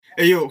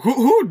Hey, yo,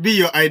 who would be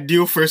your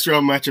ideal first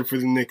round matchup for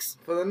the Knicks?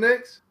 For the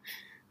Knicks,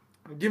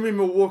 give me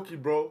Milwaukee,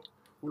 bro.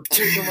 We'll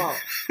take them out.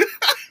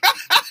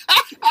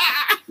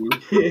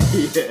 Yeah.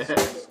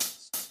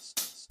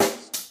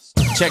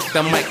 Check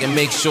the mic and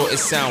make sure it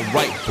sound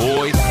right,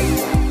 boys.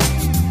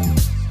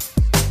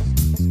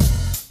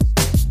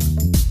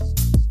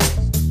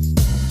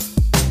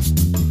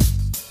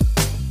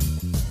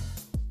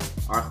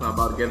 Arsenal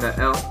about to get that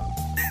L.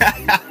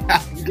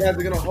 You guys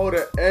are gonna hold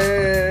an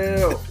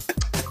L.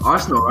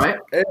 Arsenal, right?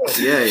 L.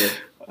 Yeah.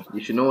 You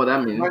should know what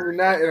that means. Man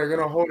United are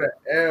gonna hold an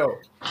L.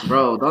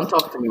 Bro, don't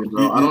talk to me,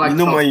 bro. I don't like You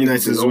know talking Man to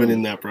United is people.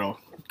 winning that, bro.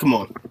 Come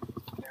on.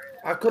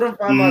 I couldn't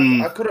find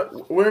my.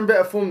 We're in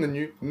better form than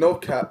you. No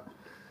cap.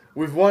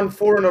 We've won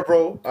 4 in a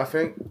row. I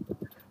think.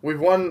 We've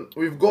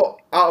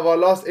got out of our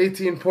last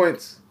 18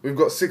 points. We've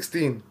got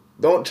 16.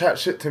 Don't chat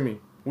shit to me.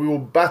 We will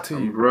batter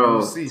you, Bro,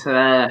 We'll see.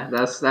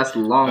 that's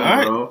long,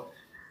 Alright. bro.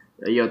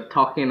 You're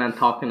talking and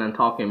talking and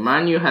talking.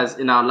 Man U has,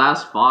 in our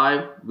last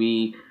 5,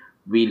 we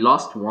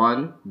lost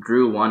 1,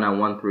 drew 1, and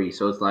won 3.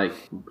 So it's like,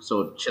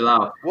 so chill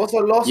out. What's a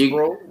loss,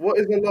 bro? What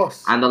is a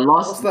loss? And the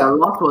loss What's was that? the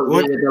loss was a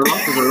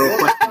real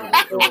question.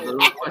 It was a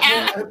real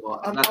question, but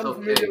I'm that's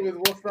unfamiliar okay. with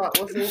what's that.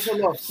 What's a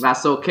loss?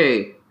 That's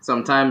okay.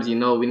 Sometimes, we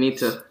need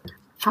to.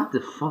 How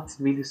the fuck did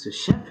we lose to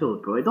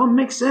Sheffield, bro? It don't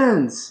make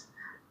sense.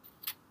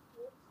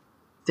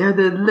 They're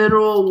the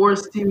literal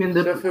worst team in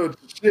the. Sheffield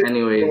shit,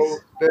 Anyways, bro.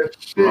 They're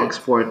shit. Wrong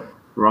sport,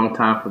 wrong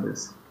time for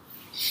this.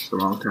 It's the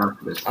wrong time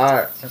for this.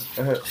 Alright.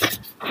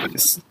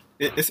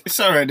 It's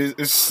all right.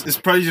 It's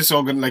probably just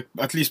all gonna, like,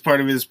 at least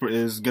part of it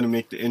is gonna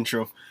make the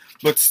intro.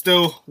 But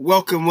still,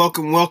 welcome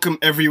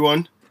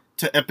everyone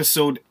to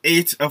episode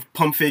 8 of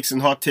Pump Fakes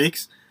and Hot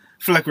Takes.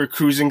 I feel like we're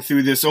cruising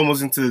through this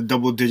almost into the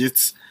double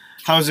digits.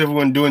 How's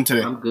everyone doing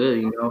today? I'm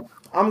good,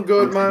 I'm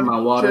good, I'm man. sipping my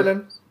water.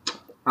 Chilling.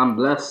 I'm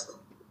blessed.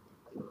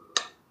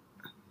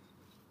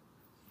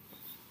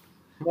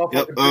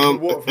 Motherfucker drinking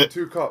water from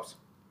 2 cups.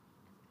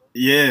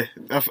 Yeah,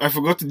 I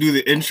forgot to do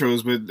the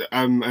intros, but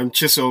I'm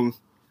Chisom.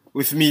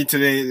 With me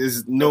today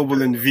is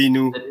Noble and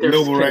Vinu. The thirst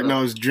Noble right killer.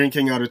 now is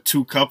drinking out of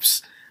 2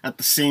 cups at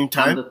the same I'm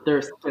time. the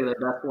thirst killer,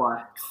 that's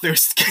why.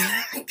 Thirst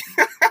killer.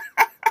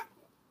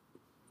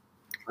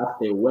 I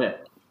stay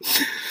wet.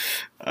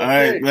 All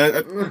right,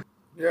 man.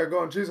 Yeah, go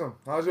on, Chisholm.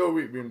 How's your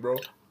week been, bro?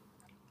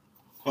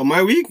 Oh,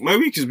 my week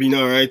has been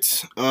all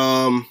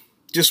right.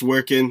 Just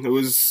working.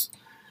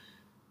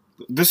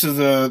 This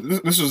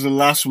was the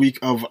last week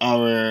of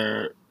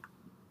our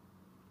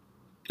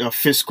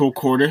fiscal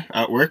quarter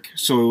at work,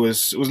 so it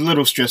was a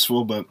little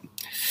stressful, but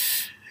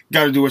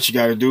gotta do what you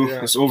gotta do.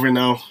 Yeah. It's over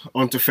now,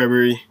 on to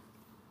February.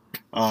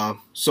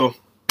 So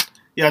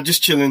yeah,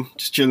 just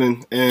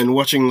chilling, and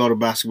watching a lot of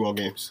basketball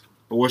games.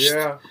 I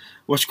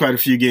watched quite a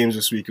few games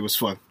this week. It was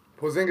fun.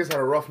 Porzingis had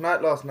a rough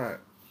night last night.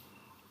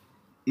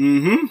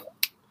 Mm-hmm.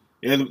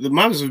 Yeah, the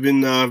Mavs have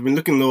been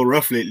looking a little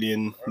rough lately,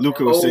 and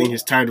Luka was saying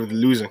he's tired with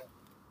losing.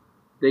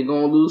 They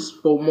gonna lose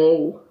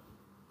FOMO.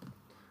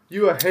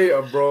 You a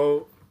hater,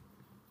 bro.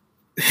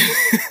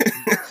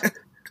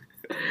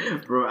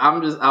 Bro,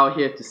 I'm just out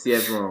here to see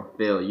everyone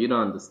fail. You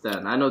don't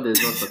understand. I know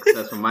there's no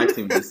success for my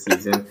team this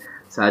season,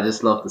 so I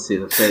just love to see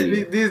the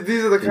failure.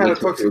 These are the kind of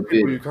makes me toxic feel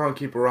people good. you can't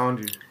keep around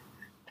you.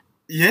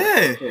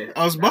 Yeah, Okay,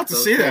 I was about to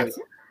that's say okay.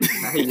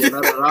 that. You're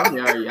not around me,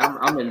 are you?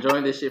 I'm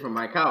enjoying this shit from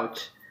my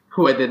couch,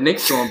 where the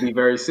Knicks gonna be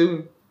very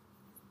soon.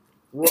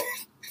 What?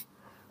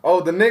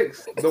 Oh, the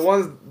Knicks, the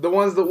ones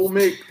that will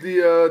make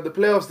the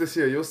playoffs this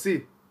year. You'll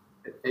see.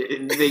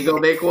 They gonna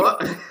make what?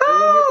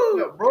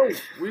 Bro,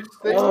 we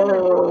stay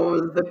Oh,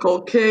 the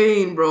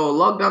cocaine, bro.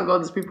 Lockdown got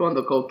these people on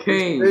the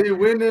cocaine. Stay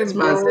winning, This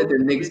man bro. said the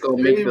Knicks We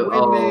gonna make stay the.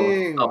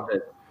 winning. Oh, stop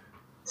it.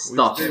 We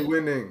Stop stay it.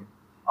 winning.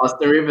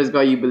 Austin Rivers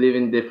got you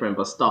believing different,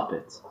 but stop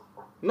it.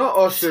 Not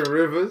Austin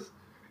Rivers.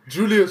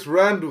 Julius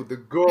Randle, the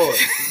god.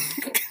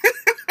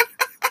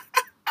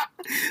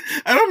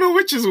 I don't know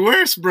which is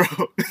worse, bro.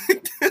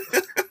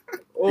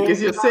 Oh,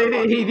 Because you're saying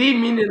it, he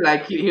didn't mean it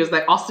like he was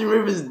like Austin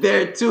Rivers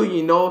there too,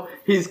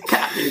 he's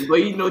capping, but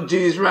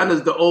Julius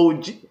Randle's the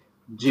OG.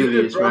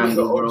 Julius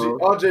Randle, Randle,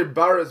 bro. RJ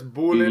Barrett's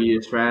balling.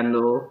 Julius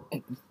Randle.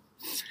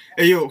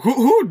 Hey, yo,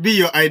 who would be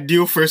your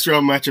ideal first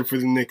round matchup for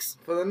the Knicks?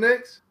 For the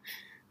Knicks,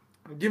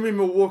 give me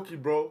Milwaukee,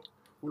 bro.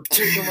 We'll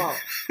take them out.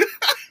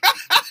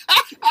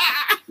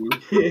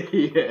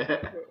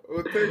 Yeah.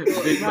 We'll take them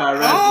out. Big Nah, man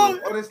Randle.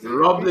 honestly,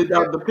 Rumbling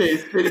down the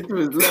pace, spinning to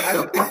his left,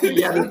 and fucking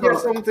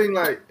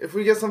if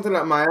we get something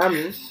like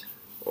Miami,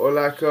 or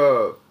like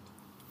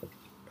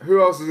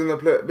who else is in the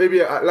play?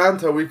 Maybe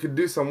Atlanta. We could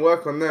do some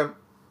work on them.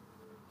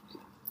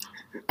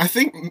 I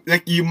think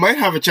like you might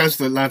have a chance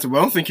to Atlanta, but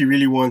I don't think you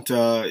really want to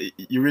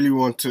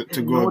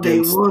go No, they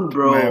against won't,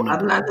 bro. Miami.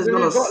 Atlanta's Jimmy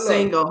gonna Butler.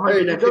 sing Hey,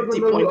 he 150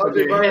 doesn't know points who with RJ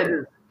your Barrett head.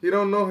 is. He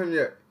don't know him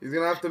yet. He's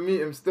gonna have to meet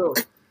him still.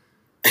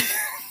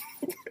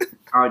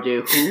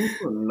 RJ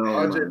who? No,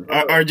 RJ man.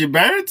 Barrett. RJ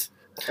Barrett?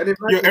 And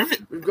imagine,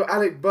 Yo, we've got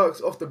Alec Burks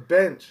off the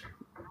bench.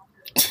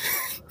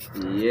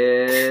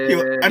 Yeah.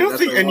 Yo, I don't that's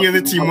think a any other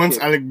fucking team wants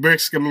bucket. Alec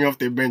Burks coming off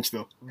their bench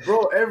though.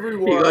 Bro,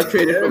 everyone. He got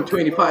traded from everyone.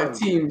 25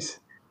 teams.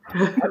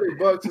 Ali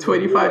Burks is a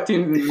 25 baller.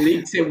 teams in the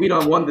league say we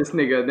don't want this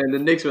nigga. Then the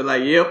Knicks were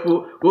like, yeah,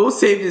 we'll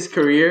save his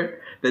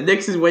career. The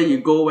Knicks is where you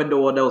go when no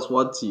one else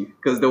wants you,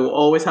 because they will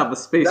always have a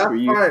space That's for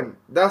you. fine.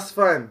 That's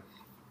fine.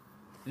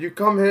 You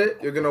come here,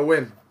 you're gonna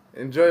win.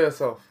 Enjoy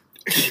yourself.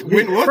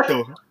 Win what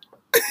though?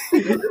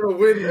 You're gonna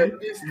win at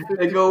least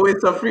They go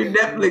with some free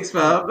Netflix,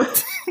 fam.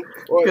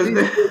 or at 'Cause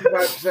least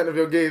 45% of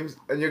your games,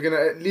 and you're gonna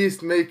at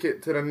least make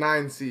it to the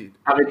 9 seed.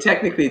 I mean,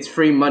 technically, it's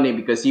free money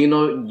because you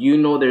know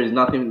there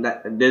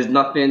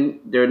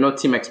are no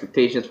team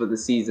expectations for the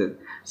season.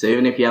 So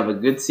even if you have a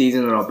good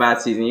season or a bad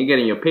season, you're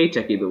getting your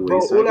paycheck either way. Bro,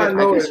 So all I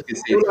know is, you could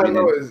say it's free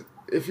money.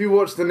 if you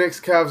watch the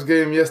Knicks Cavs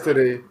game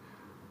yesterday,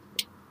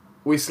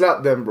 we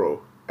slapped them,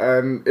 bro,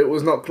 and it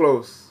was not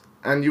close.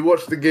 And you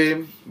watch the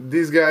game,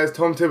 these guys,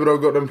 Tom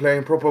Thibodeau got them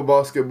playing proper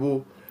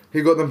basketball.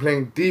 He got them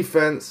playing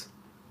defense.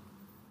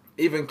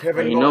 Even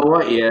Kevin. And you know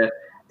what? Yeah,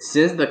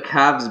 since the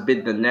Cavs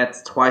beat the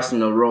Nets twice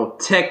in a row,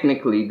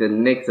 technically the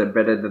Knicks are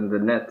better than the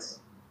Nets.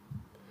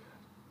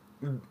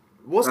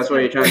 That's what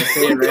you're trying to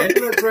say,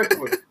 right? What's the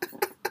record?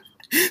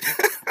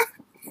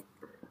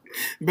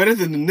 Better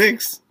than the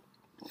Knicks.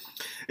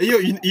 Hey, yo,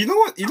 you know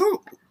what? You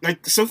know,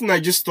 like something I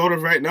just thought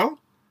of right now.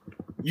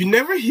 You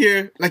never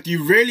hear, like,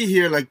 you rarely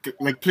hear like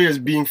players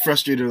being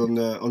frustrated on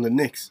the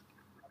Knicks.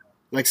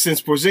 Like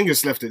since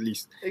Porzingis left, at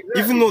least.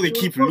 Exactly. Even though they He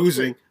was keep toxic.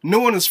 losing, no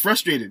one is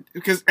frustrated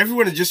because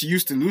everyone is just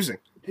used to losing.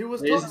 He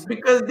was It's toxic.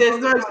 because there's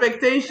no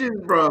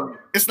expectations, bro.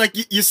 It's like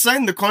you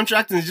sign the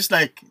contract and it's just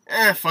like,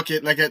 fuck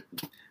it. Like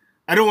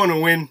I don't want to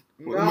win.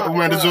 Nah, We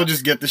might as well nah.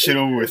 just get the shit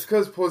over It's with.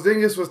 because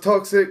Porzingis was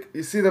toxic.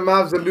 You see the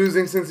Mavs are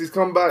losing since he's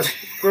come back.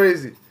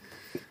 Crazy.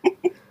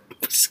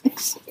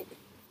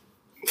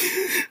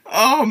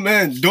 Oh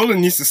man, Dolan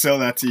needs to sell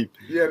that team.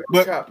 Yeah, no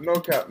But- cap, no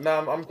cap. Nah,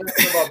 I'm talking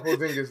about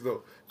Porzingis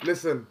though.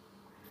 Listen,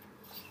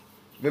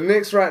 the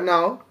Knicks right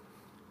now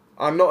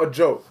are not a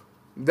joke.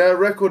 Their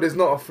record is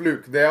not a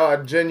fluke. They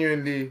are a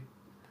genuinely,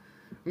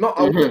 not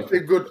I wouldn't say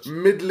good,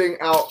 middling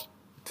out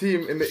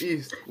team in the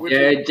East. Which is,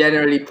 Yeah,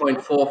 generally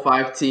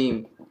 0.45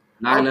 team,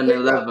 9 I'll and take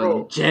that, 11.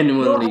 bro.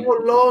 Genuinely. You know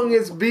how long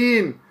it's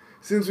been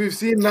since we've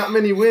seen that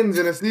many wins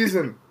in a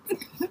season.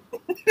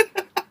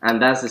 And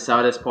that's the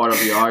saddest part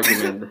of your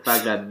argument, the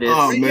fact that this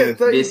Oh, We man. get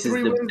this is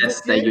 33 the wins best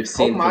this that year. you've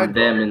seen Oh my from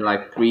them God. in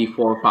like 3,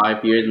 4,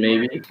 5 years,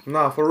 maybe.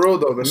 Nah, for real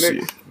though, the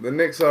See.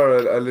 Knicks are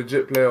a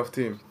legit playoff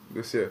team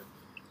this year.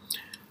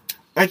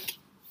 Like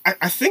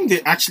I think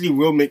they actually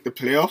will make the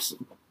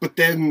playoffs, but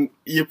then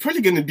you're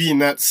probably going to be in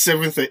that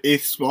 7th or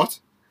 8th spot.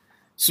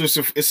 So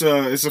it's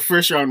a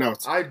first round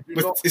out. I do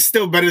But not. it's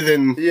still better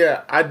than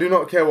Yeah, I do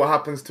not care what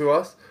happens to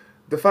us.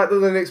 The fact that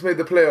the Knicks made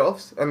the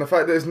playoffs and the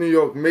fact that it's New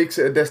York makes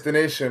it a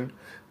destination.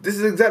 This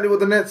is exactly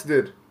what the Nets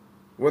did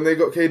when they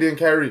got KD and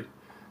Kyrie.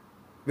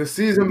 The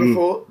season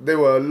before, they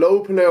were a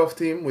low playoff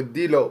team with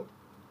D'Lo,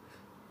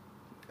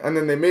 and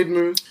then they made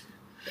moves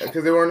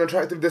because they were an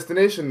attractive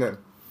destination then.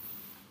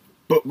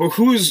 But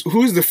who's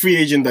the free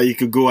agent that you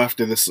could go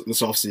after this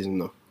offseason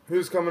though?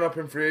 Who's coming up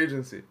in free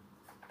agency?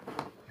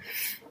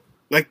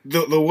 Like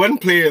the one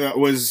player that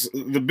was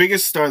the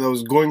biggest star that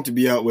was going to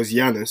be out was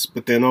Giannis,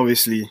 but then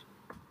obviously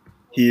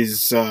he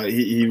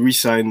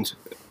re-signed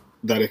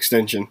that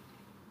extension.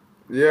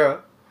 Yeah.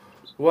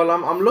 Well,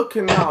 I'm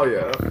looking now,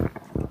 yeah.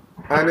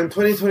 And in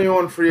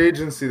 2021 free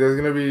agency, there's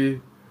gonna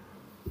be.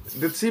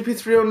 Did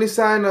CP3 only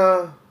sign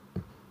a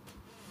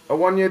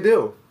 1-year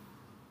deal?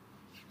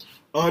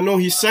 No,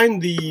 he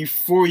signed the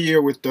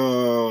 4-year with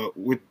the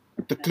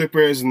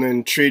Clippers and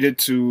then traded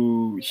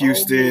to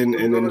Houston Oh,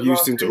 and then that was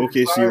Houston to last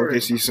year, OKC. firing.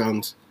 OKC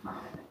Suns.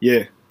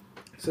 Yeah.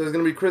 So there's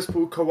gonna be Chris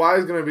Paul.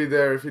 Kawhi's gonna be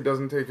there if he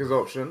doesn't take his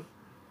option.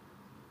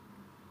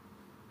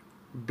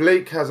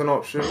 Blake has an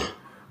option.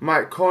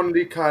 Mike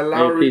Conley, Kyle Hey,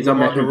 Lowry, please don't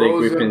DeMar mention Blake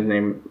Griffin's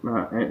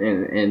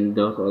DeRozan, name in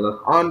those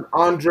other.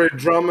 Andre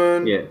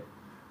Drummond, Yeah.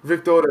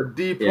 Victor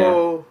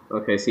Oladipo.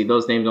 Okay, see,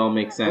 those names all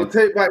make We'll sense.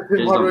 take back Tim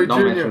Just Hardaway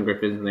don't mention Jr.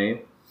 Griffin's name.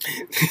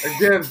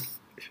 again.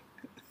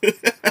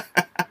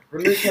 The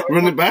Knicks have a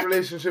Run it good back.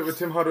 relationship with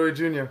Tim Hardaway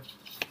Jr.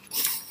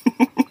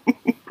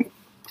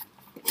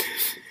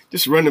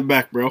 Just run it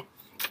back, bro.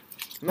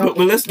 No,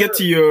 But let's get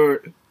to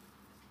your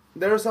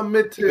There are some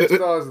mid-tier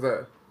stars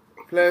there.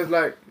 Players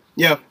like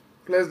yeah.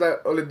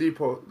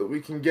 Oladipo that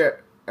we can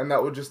get, and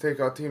that would just take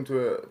our team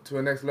to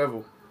a next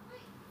level.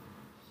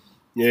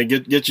 Yeah,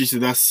 get you to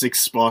that 6th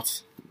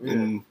spot.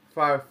 And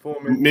 4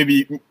 minutes.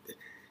 maybe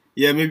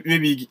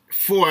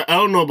 4. I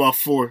don't know about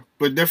 4,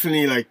 but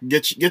definitely like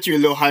get you a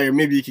little higher.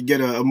 Maybe you could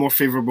get a more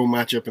favorable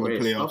matchup in Wait,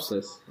 the stop playoffs.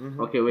 this.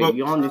 Mm-hmm. Okay, wait, Well-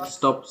 y'all need to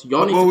stop.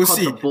 Y'all need well, to we'll cut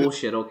see. the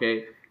bullshit,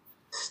 okay?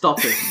 Stop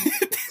it.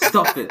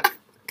 Stop it.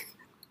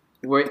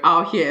 We're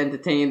out here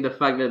entertaining the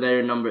fact that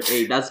they're number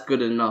 8. That's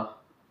good enough.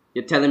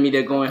 You're telling me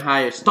they're going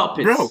higher. Stop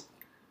it. Bro.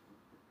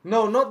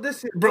 No, not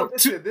this year. Bro, not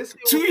this two, year. This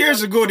year 2 was-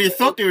 years ago they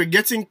thought they were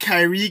getting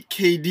Kyrie,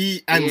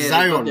 KD, and Yeah, they got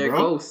Zion, their bro.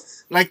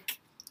 ghosts. Like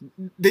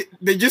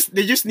they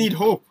just need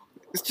hope.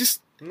 It's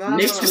just Nah,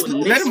 Knicks, just nah.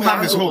 let him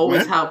have his will hope,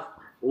 always man.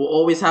 will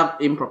always have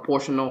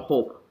improportional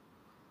hope.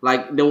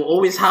 Like they will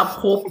always have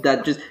hope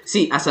that just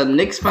see. As a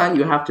Knicks fan,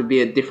 you have to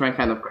be a different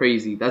kind of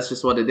crazy. That's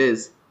just what it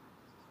is.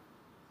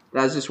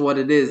 That's just what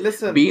it is.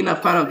 Listen, being a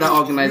fan of that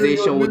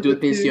organization will do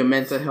things to your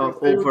mental team, health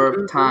if they over would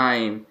do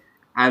time.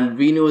 And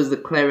Vino is the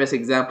clearest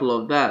example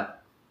of that.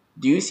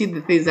 Do you see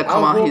the things that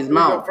come out his hopeful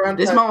mouth? the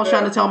This man was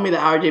trying to franchise tell me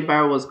that RJ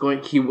Barrett was going.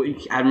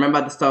 I remember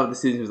at the start of the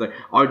season, he was like,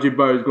 "RJ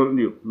Barrett is going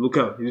to look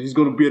out. He's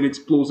going to be an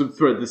explosive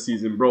threat this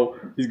season, bro.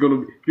 He's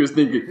going to." He was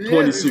thinking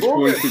 26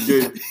 points a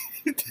game.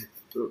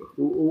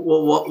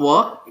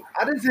 What?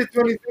 I didn't say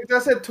 26. I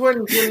said 20,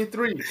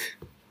 23.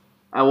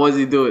 And what's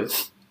he doing?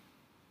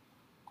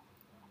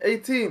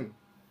 18.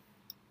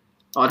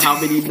 On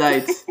how many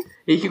nights?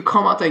 He could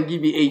come out and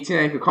give you 18,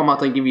 and he could come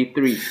out and give you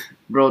 3.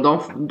 Bro,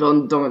 don't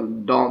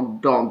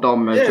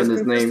mention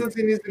his name.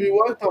 Consistency needs to be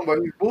worked on, but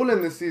he's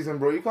balling this season,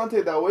 bro. You can't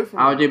take that away from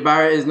him. RJ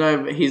Barrett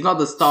is he's not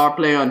the star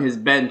player on his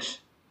bench.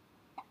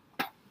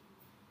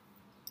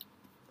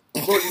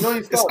 Bro, you know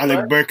he's It's starts, Alec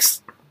right?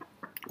 Burks.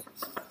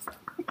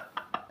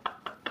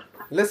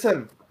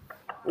 Listen,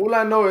 all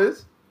I know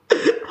is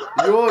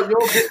your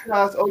big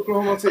ass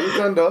Oklahoma City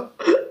Thunder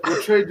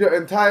will trade your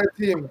entire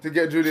team to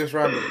get Julius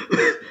Randle.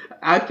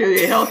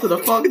 Actually, hell to the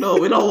fuck no.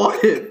 We don't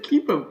want him.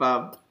 Keep him,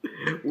 fam.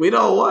 We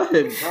don't want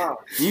him. Nah.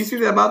 You see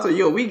the amount of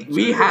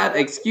we had.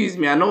 Excuse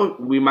me. I know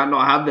we might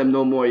not have them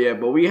no more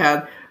yet, but we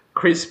had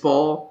Chris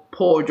Paul,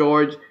 Paul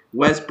George,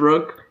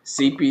 Westbrook,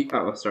 CP.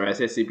 Oh, sorry, I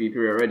said CP3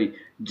 already.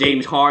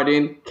 James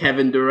Harden,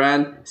 Kevin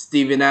Durant,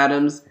 Steven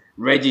Adams,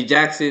 Reggie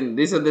Jackson.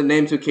 These are the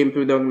names who came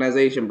through the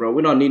organization, bro.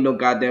 We don't need no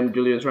goddamn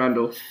Julius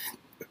Randle.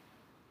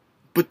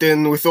 But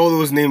then with all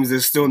those names,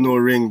 there's still no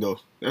ring though.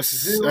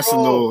 That's a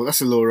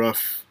little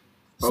rough.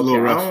 It's a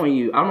little I rough.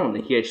 don't want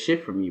to hear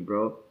shit from you,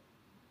 bro.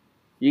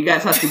 You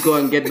guys have to go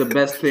and get the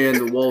best player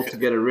in the world to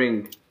get a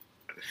ring.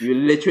 You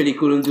literally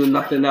couldn't do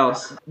nothing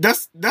else.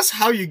 That's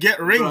how you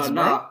get rings, bro.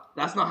 Nah,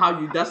 that's not how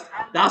you. That's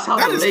how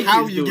That the is Lakers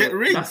how you do get it.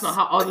 rings. That's not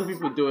how other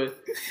people do it.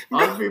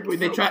 Other people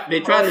they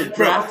try to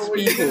draft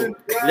people.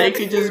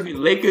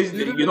 Lakers.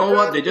 You know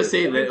what? They just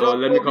say,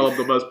 "Let me call up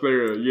the best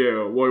player."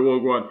 Yeah,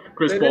 what?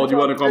 Chris Paul, do you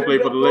want to come play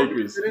for the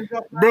Lakers?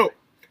 Bro,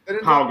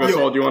 Pau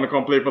Gasol, do you want to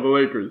come play for the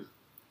Lakers?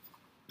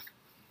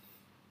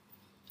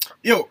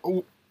 yo,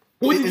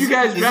 Who did you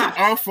guys is draft?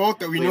 it our fault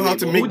that we know how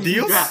to Who make did you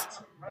deals?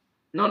 draft?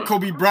 No.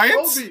 Kobe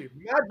Bryant? Kobe,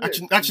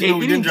 Magic. Actually, They no,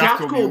 we didn't didn't draft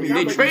draft Kobe. Kobe.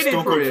 They We traded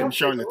stole for Kobe him. from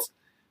Charlotte.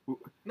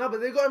 No,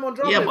 but they got him on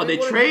draft. Yeah, day. but they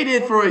wanted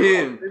traded him for on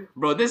him, draft day.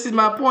 bro. This is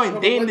my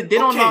point. They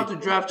don't know how to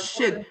draft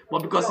shit,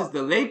 but because it's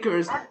the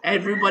Lakers,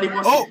 everybody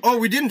wants. Oh,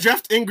 we didn't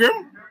draft Ingram.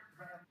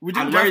 We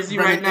didn't And where draft is he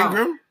Brandon right now?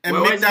 Ingram and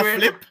Where make is he that right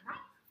flip.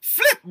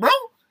 Flip, bro.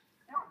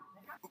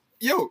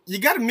 Yo, you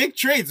gotta make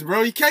trades,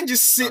 bro. You can't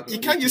just sit. You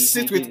can't just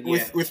sit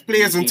with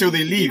players until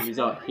they leave.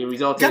 He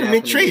resulted Gotta in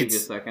make Anthony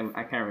trades. Davis, so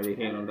I can't really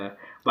hate on that.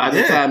 But at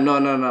the time,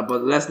 no.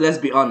 But let's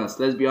be honest.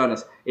 Let's be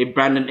honest. If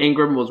Brandon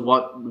Ingram was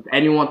if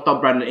anyone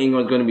thought Brandon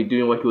Ingram was going to be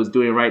doing what he was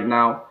doing right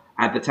now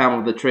at the time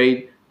of the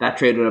trade, that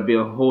trade would have been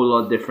a whole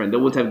lot different. They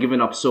wouldn't have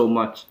given up so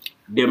much.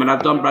 They would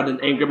have done Brandon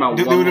Ingram and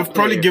They one would more have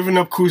probably player. given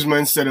up Kuzma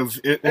instead of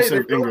Hey, they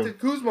Ingram. drafted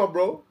Kuzma,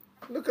 bro.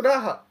 Look at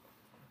that.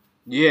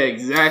 Yeah,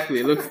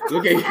 exactly. Look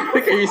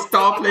at your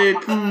star player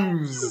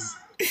Kuz.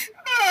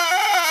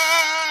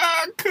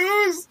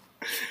 Kuz.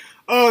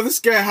 Oh, this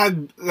guy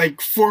had like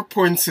 4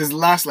 points his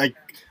last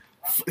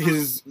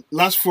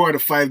 4 out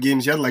of 5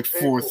 games. He had like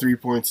 3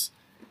 points.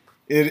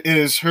 It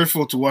is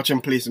hurtful to watch him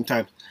play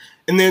sometimes.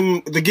 And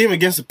then the game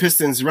against the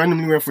Pistons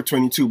randomly went for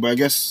 22, but I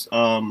guess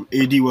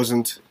AD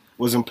wasn't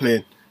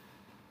playing.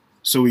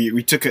 So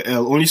we took a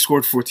L. Only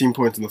scored 14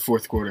 points in the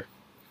fourth quarter.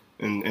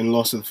 And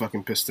lost to the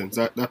fucking Pistons.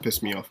 That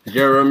pissed me off.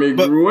 Jeremy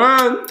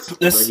Grant.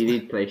 But let's- he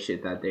did play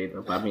shit that day,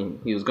 though. I mean,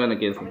 he was going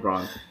against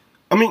LeBron.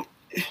 I mean,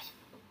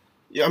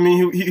 yeah, I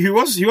mean, he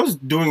was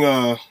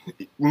doing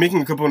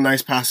making a couple of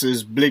nice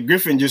passes. Blake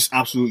Griffin just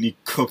absolutely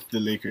cooked the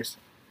Lakers.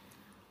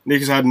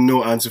 Lakers had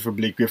no answer for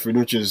Blake Griffin,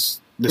 which is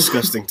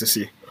disgusting to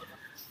see.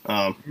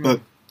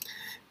 But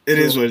it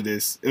is what it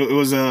is. It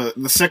was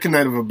the second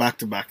night of a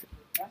back-to-back.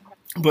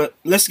 But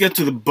let's get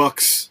to the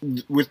Bucks.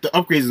 With the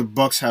upgrades the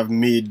Bucks have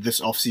made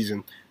this offseason,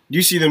 do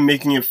you see them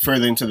making it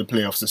further into the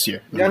playoffs this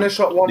year? Giannis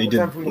shot 1 They for did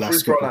 10 from the free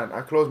last throw couple. line.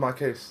 I close my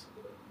case.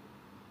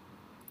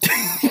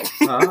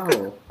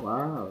 Oh,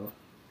 wow.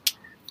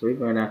 We're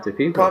going after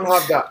people. Can't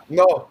have that.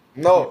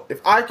 No. If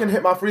I can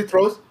hit my free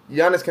throws,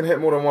 Giannis can hit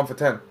more than 1 for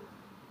 10.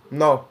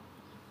 No.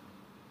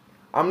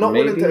 I'm not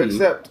willing to Maybe.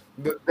 accept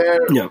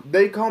that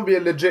they can't be a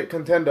legit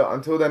contender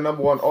until their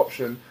number one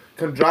option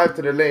can drive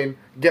to the lane,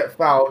 get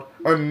fouled,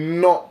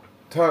 and not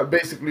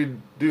basically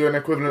do an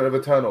equivalent of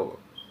a turnover.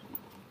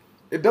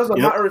 It doesn't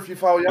matter if you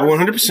foul Giannis.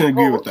 I 100%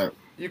 agree with that.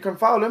 You can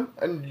foul him,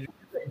 and you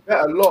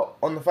bet a lot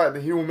on the fact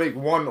that he will make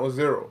 1 or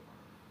 0.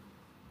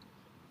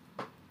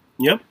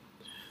 Yep.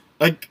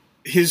 Like,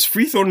 his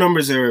free throw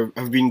numbers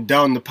have been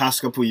down the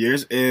past couple of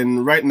years,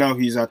 and right now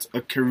he's at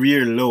a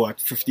career low at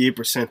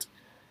 58%,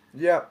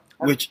 Yeah.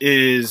 which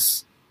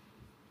is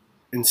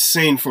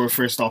insane for a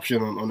first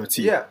option on a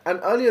team. Yeah, and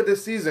earlier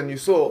this season, you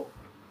saw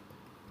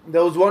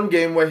there was one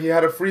game where he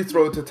had a free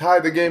throw to tie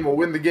the game or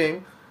win the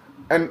game,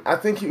 and I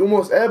think he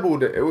almost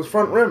airballed it. It was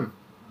front rim.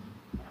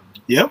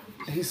 Yep.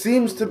 he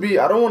seems to be.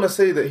 I don't want to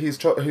say that he's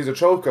a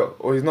choker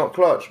or he's not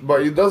clutch,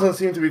 but he doesn't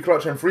seem to be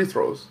clutch in free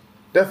throws.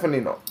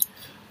 Definitely not.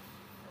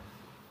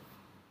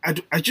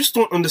 I just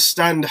don't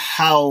understand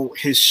how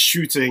his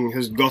shooting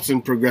has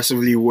gotten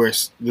progressively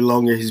worse the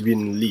longer he's been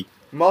in the league.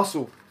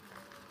 Muscle.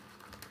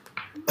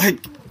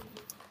 Like,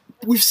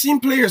 we've seen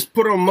players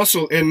put on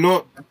muscle and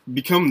not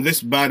become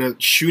this bad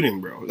at shooting,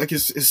 bro. Like,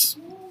 it's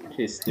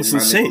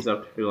insane. He's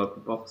up to fill up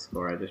the box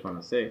score, I just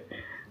want to say.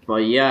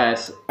 But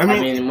yes, I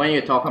mean when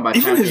you're talking about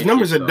even his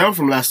numbers are down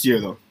from last year,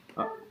 though.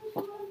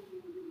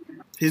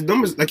 His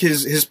numbers, like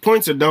his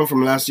points are down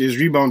from last year. His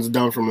rebounds are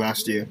down from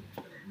last year.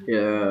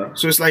 Yeah.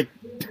 So it's like.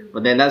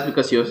 But then that's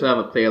because you also have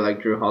a player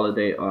like Drew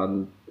Holiday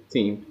on the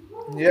team.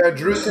 Yeah,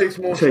 Drew takes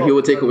more. So he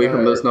will take away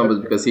from those numbers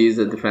because he's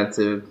a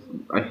defensive.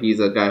 He's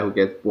a guy who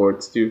gets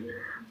boards too.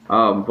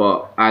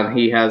 And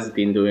he has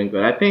been doing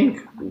good. I think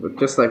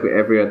just like with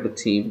every other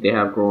team, they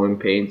have growing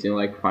pains in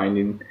like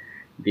finding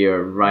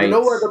their right. You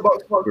know where the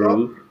Bucks fucked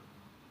groove? up?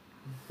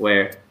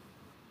 Where?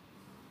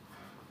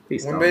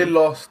 When they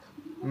lost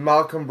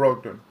Malcolm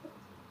Brogdon,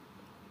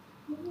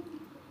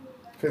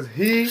 because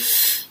he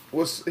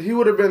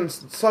would have been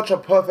such a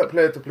perfect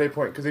player to play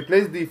point because he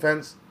plays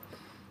defense.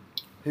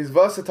 He's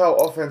versatile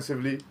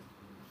offensively.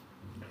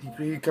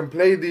 He can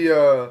play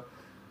the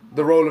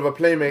role of a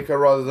playmaker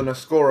rather than a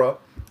scorer,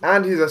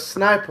 and he's a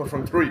sniper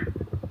from three.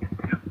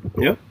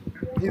 Yep.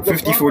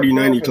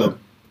 50-40-90 club.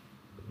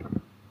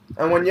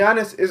 And when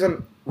Giannis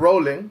isn't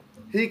rolling,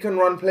 he can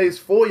run plays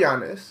for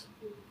Giannis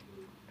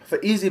for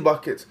easy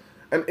buckets.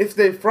 And if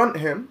they front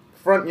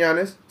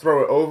Giannis,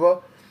 throw it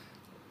over.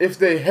 If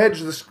they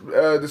hedge the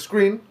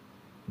screen,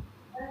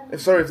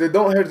 if they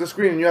don't hedge the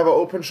screen and you have an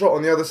open shot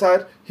on the other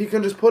side, he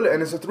can just pull it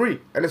and it's a three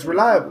and it's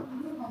reliable.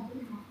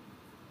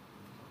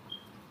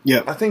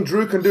 Yeah. I think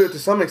Drew can do it to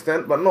some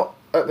extent, but not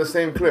at the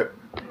same clip.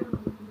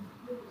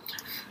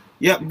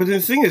 Yeah, but the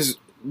thing is,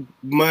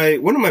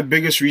 one of my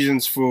biggest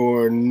reasons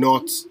for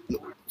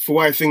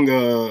why I think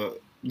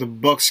the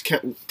Bucks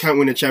can't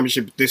win a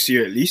championship this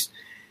year at least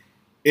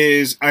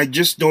is I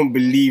just don't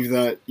believe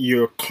that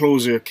your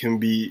closer can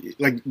be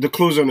like the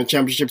closer on a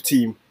championship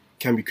team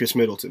can be Chris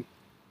Middleton.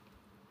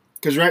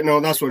 Because right now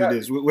that's what it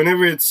is.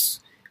 Whenever it's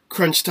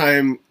crunch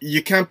time,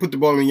 you can't put the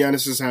ball in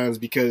Giannis's hands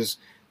because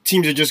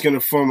teams are just going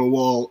to form a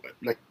wall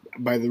like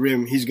by the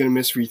rim. He's going to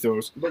miss free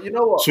throws. But you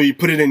know what? So you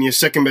put it in your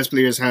second best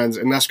player's hands,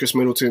 and that's Chris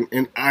Middleton.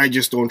 And I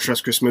just don't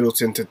trust Chris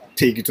Middleton to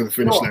take you to the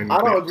finish line. I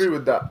don't agree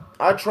with that.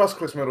 I trust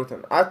Chris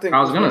Middleton. I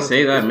was going to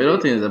say that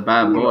Middleton is a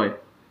bad boy.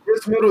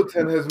 Chris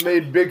Middleton has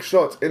made big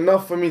shots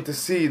enough for me to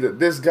see that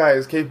this guy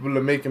is capable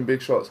of making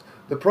big shots.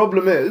 The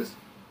problem is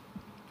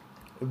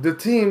the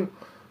team.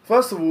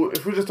 First of all,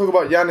 if we just talk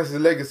about Giannis'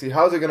 legacy,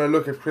 how's it going to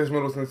look if Chris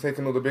Middleton's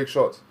taking all the big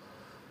shots?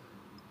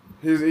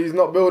 He's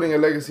not building a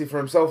legacy for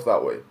himself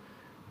that way.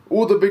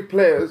 All the big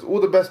players, all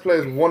the best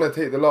players want to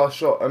take the last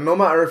shot. And no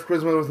matter if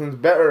Chris Middleton's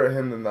better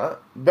than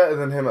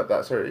him at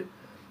that,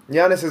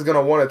 Giannis is going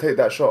to want to take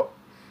that shot.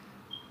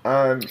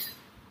 And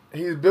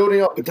he's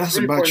building up the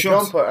three-point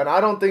jumper. And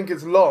I don't think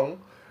it's long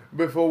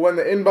before when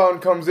the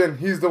inbound comes in,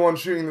 he's the one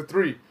shooting the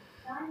three.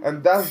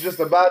 And that's just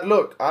a bad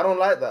look. I don't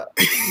like that.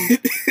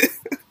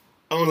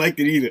 I don't like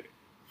it either.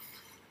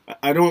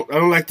 I don't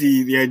like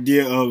the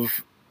idea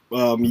of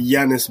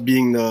Giannis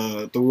being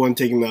the one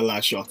taking that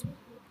last shot.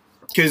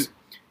 Because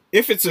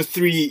if it's a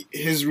three,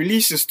 his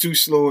release is too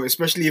slow,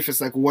 especially if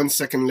it's like 1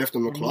 second left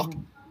on the clock.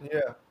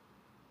 Yeah.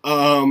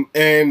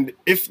 And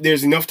if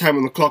there's enough time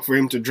on the clock for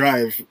him to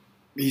drive,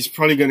 he's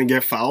probably going to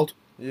get fouled.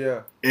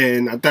 Yeah.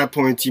 And at that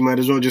point, he might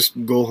as well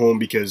just go home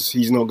because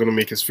he's not going to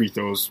make his free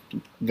throws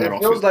that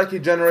often. It feels like he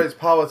generates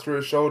power through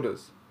his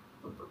shoulders.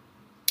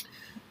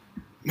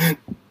 Man,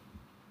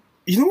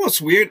 you know what's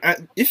weird?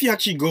 If you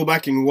actually go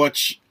back and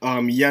watch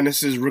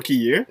Giannis's rookie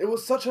year, it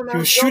was such a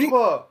nice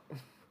jumper.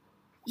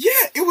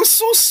 Yeah, it was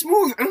so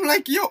smooth. And I'm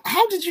like, yo,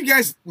 how did you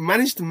guys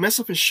manage to mess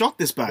up his shot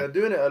this bad? They're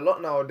doing it a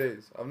lot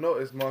nowadays. I've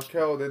noticed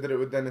Markel, they did it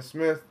with Dennis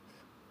Smith.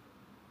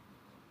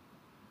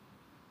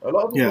 A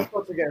lot of people's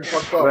shots are getting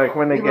fucked up. Like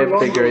when they get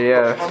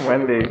bigger,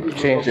 when they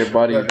change their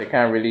body, they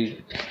don't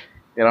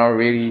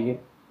really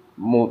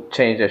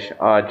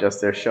adjust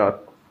their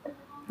shot.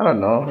 I don't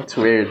know. It's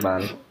weird,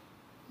 man.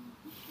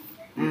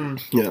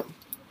 Yeah.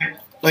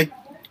 Like,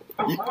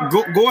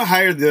 go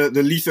hire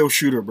the lethal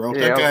shooter, bro.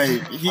 Yeah. That guy,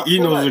 he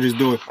knows what he's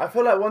doing. I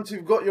feel like once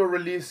you've got your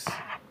release,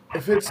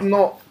 if it's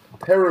not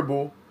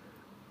terrible,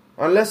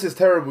 unless it's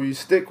terrible, you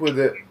stick with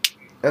it,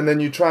 and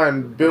then you try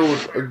and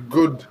build a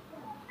good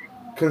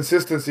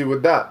consistency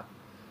with that.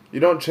 You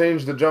don't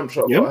change the jump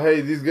shot. Yep. But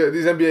hey, these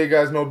NBA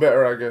guys know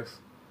better, I guess.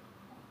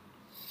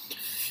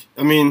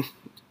 I mean,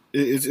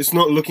 it's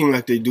not looking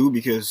like they do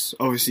because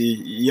obviously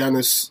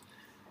Giannis,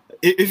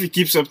 if he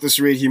keeps up this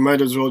rate, he might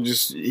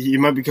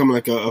become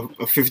like a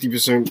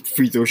 50%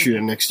 free throw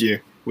shooter next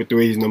year with the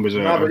way his numbers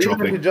are but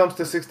dropping. even if he jumps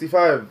to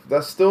 65,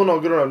 that's still not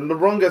good enough.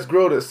 LeBron gets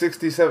grilled at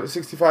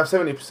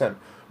 65-70%,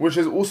 which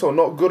is also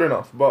not good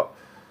enough, but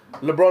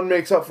LeBron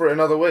makes up for it in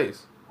other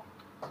ways.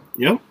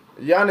 Yep.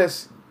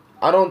 Giannis,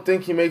 I don't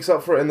think he makes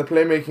up for it in the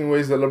playmaking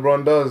ways that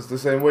LeBron does the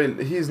same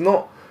way. He's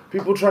not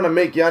people trying to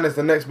make Giannis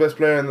the next best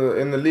player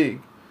in the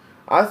league,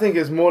 I think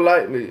it's more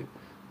likely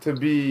to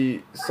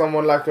be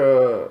someone like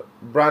a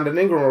Brandon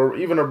Ingram or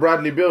even a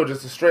Bradley Beal,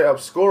 just a straight up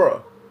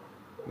scorer,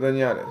 than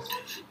Giannis.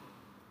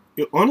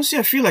 Honestly,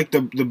 I feel like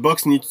the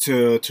Bucks need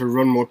to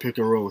run more pick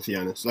and roll with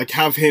Giannis. Like,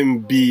 have him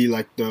be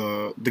like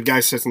the guy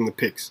setting the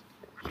picks.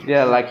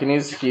 Yeah, like he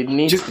needs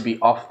to be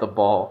off the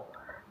ball.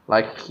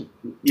 Like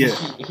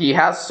he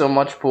has so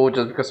much pull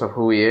just because of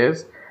who he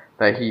is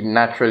that he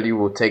naturally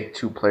will take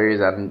two players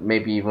and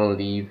maybe even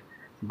leave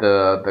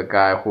the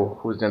guy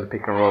who's doing the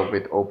pick and roll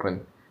with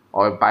open.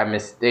 Or by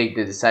mistake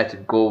they decide to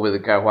go with the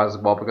guy who has the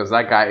ball because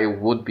that guy, it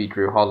would be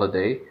Drew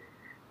Holiday.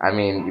 I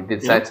mean, if they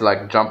decide to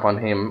like jump on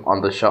him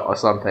on the shot or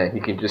something, he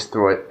can just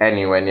throw it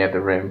anywhere near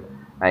the rim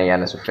and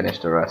Giannis will finish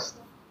the rest.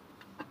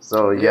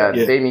 So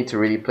they need to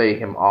really play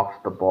him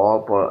off the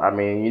ball. But I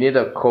mean, you need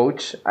a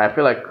coach. I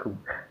feel like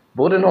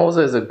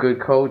Budenholzer is a good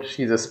coach.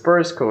 He's a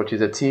Spurs coach.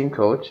 He's a team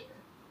coach.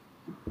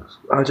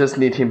 I just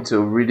need him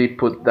to really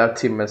put that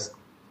team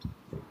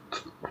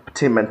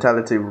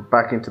mentality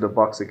back into the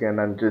box again,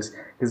 and just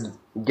because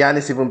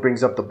Giannis even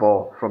brings up the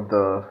ball from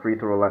the free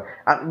throw line.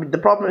 And the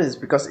problem is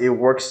because it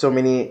works so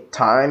many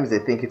times, they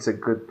think it's a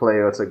good play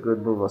or it's a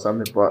good move or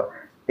something, but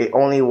it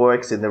only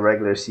works in the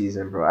regular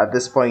season, bro. At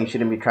this point, you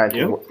shouldn't be trying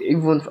to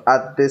even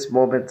at this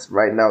moment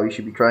right now. You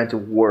should be trying to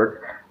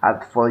work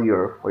for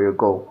your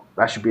goal.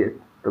 That should be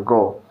the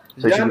goal.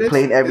 So you should be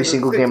playing every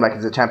single game like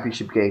it's a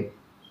championship game.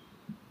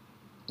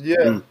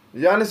 Yeah,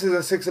 Giannis is a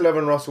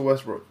 6'11" Russell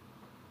Westbrook.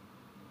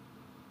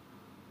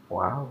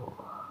 Wow.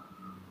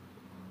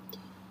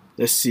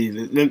 Let's see.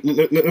 Let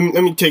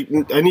me take.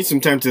 I need some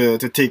time to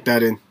take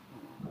that in.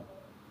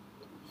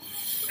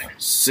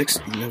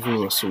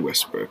 6'11" Russell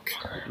Westbrook.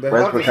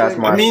 Westbrook has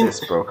more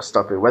assists, bro.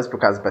 Stop it.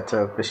 Westbrook has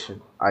better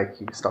vision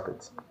IQ. Stop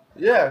it.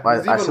 Yeah,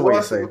 he's even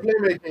worse at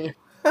the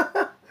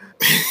playmaking.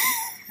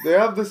 They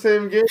have the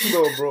same game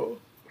though, bro.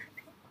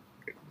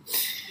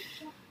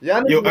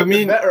 Giannis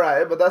is better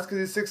at it, but that's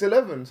because he's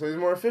 6'11", so he's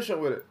more efficient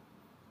with it.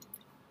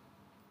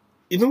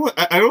 You know what?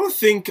 I don't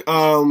think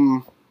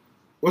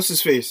what's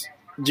his face?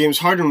 James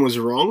Harden was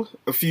wrong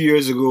a few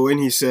years ago when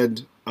he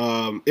said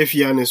if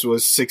Giannis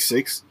was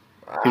 6'6",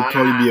 he'd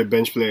probably be a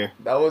bench player.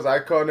 That was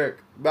iconic.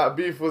 That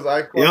beef was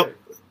iconic. Yep.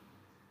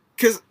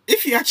 Because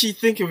if you actually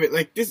think of it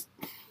like this,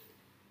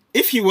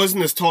 if he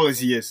wasn't as tall as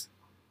he is,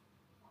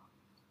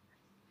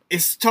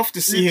 it's tough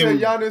to see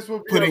him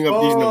putting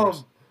up these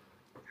numbers.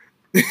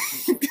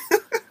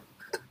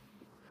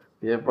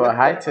 Yeah, but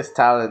height is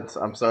talent.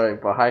 I'm sorry,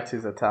 but height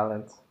is a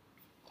talent.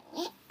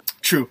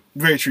 True,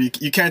 very true.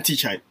 You can't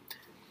teach height.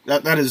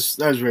 That is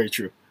very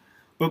true.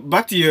 But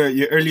back to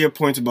your earlier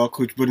point about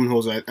Coach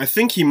Budenholzer, I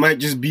think he might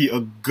just be a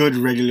good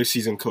regular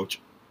season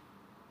coach,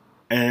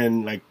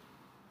 and like,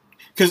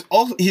 because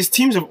all his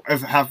teams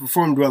have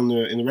performed well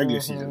in the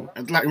regular season.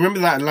 Remember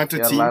that Atlanta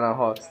team Atlanta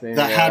Hawks team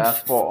that had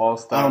 4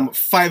 All-Stars.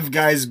 5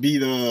 guys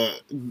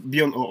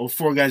or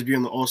 4 guys be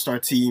on the All-Star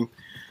team,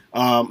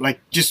 like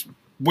just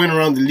went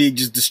around the league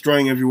just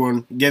destroying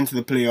everyone, getting to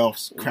the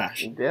playoffs,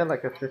 crash. They're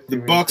like a 50.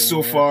 The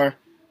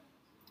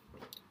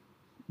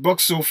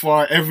Bucks so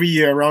far, every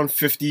year around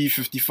 50,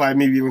 55,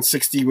 maybe even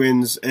 60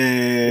 wins,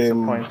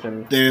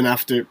 and then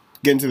after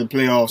getting to the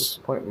playoffs,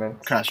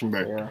 crash and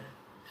burn. Yeah.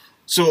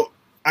 So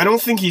I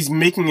don't think he's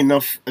making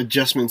enough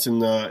adjustments in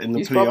the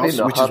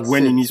playoffs, which is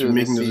when he needs to be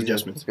making those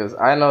adjustments. Because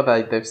I know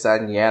that they've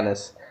signed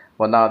Giannis.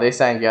 Well, now they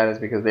signed Giannis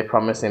because they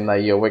promised him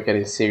that, we're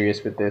getting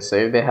serious with this. So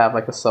if they have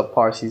like a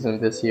subpar season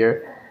this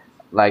year,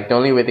 like the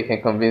only way they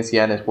can convince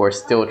Giannis we're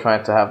still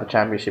trying to have a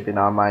championship in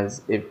our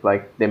minds if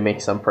like they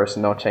make some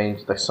personnel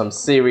change, like some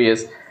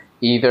serious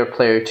either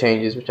player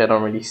changes, which I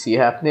don't really see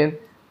happening.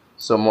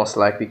 So most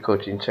likely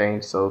coaching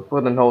change. So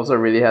Budenholzer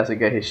really has to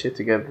get his shit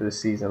together this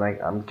season. Like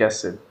I'm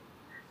guessing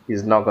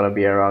he's not gonna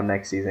be around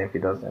next season if he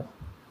doesn't.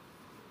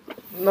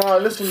 No,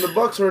 listen, the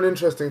Bucks are an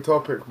interesting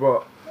topic,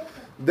 but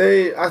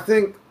I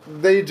think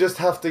they just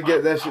have to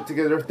get their shit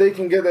together. If they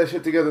can get their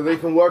shit together, they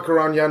can work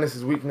around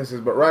Giannis'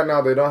 weaknesses. But right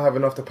now, they don't have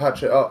enough to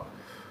patch it up.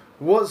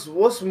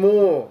 What's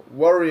more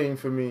worrying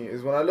for me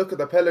is when I look at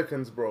the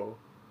Pelicans, bro.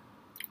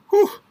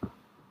 Whew.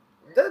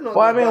 They're not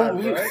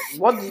bad, right?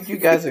 What did you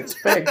guys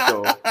expect,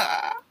 though?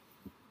 I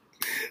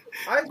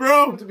expect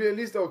them to be at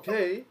least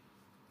okay.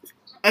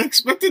 I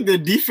expected their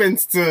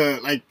defense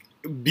to like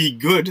be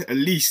good at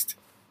least,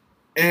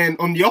 and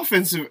on the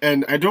offensive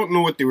end, I don't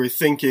know what they were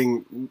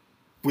thinking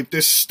with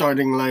this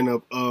starting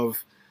lineup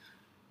of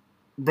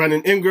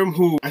Brandon Ingram,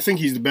 who I think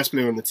he's the best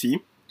player on the team,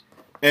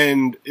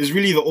 and is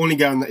really the only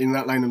guy in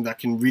that lineup that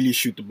can really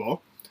shoot the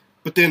ball.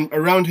 But then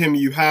around him,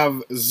 you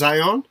have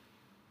Zion,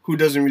 who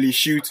doesn't really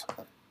shoot,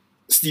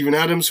 Steven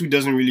Adams, who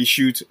doesn't really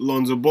shoot,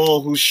 Lonzo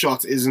Ball, whose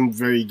shot isn't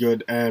very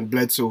good, and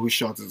Bledsoe, whose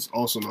shot is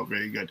also not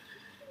very good.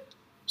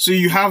 So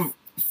you have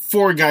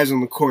 4 guys on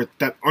the court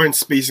that aren't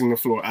spacing the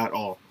floor at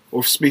all,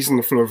 or spacing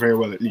the floor very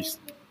well at least.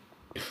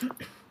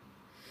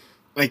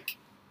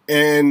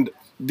 And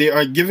they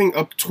are giving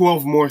up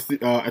 12 more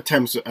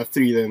attempts at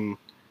 3 than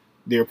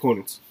their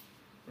opponents.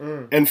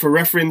 And for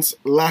reference,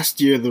 last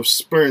year the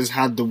Spurs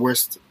had the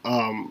worst,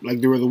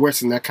 they were the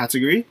worst in that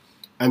category,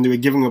 and they were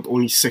giving up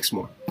only 6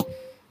 more.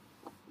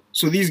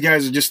 So these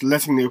guys are just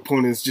letting their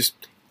opponents just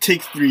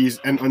take threes,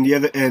 and on the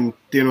other end,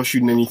 they're not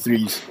shooting any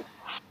threes,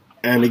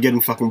 and they're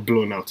getting fucking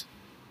blown out.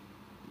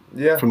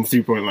 Yeah. From the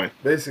 3-point line.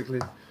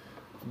 Basically.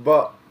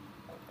 But,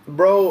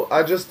 bro,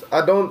 I think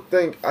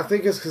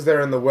it's because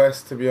they're in the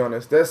West, to be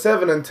honest. They're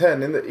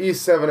 7-10. In the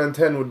East,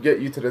 7-10 would get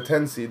you to the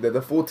 10 seed. They're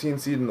the 14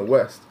 seed in the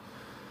West.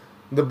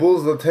 The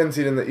Bulls are the 10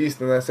 seed in the East,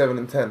 and they're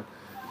 7-10.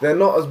 They're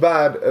not as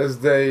bad as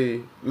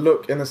they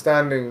look in the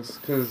standings,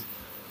 because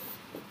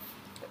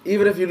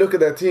even if you look at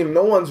their team,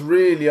 no one's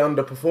really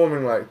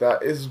underperforming like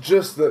that. It's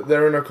just that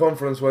they're in a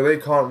conference where they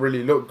can't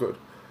really look good.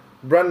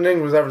 Brandon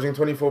Ingram's averaging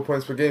 24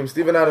 points per game.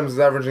 Steven Adams is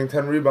averaging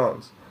 10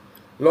 rebounds.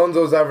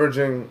 Lonzo's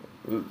averaging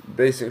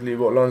basically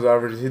what Lonzo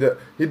averages.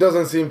 He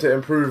doesn't seem to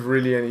improve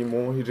really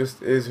anymore. He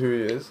just is who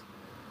he is.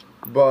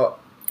 But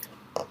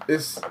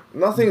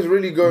nothing's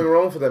really going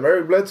wrong for them.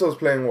 Eric Bledsoe's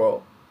playing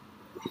well.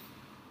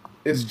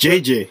 It's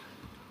JJ.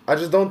 I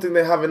just don't think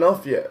they have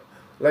enough yet.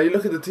 Like, you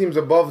look at the teams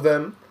above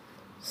them,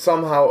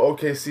 somehow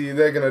OKC,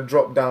 they're going to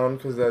drop down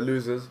because they're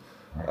losers.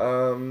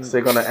 So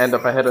they're going to end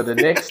up ahead of the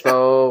Knicks,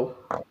 though.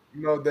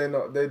 No, they're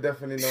not. They're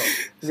definitely not.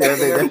 Yeah,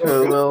 they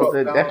definitely will.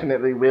 They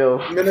definitely will.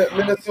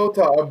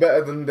 Minnesota are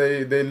better than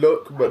they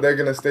look, but they're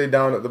going to stay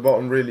down at the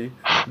bottom, really.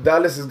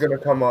 Dallas is going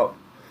to come up.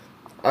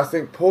 I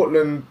think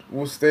Portland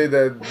will stay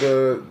there.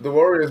 The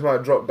Warriors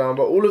might drop down,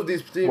 but all of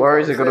these teams...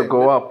 Warriors are going to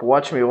go up.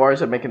 Watch me.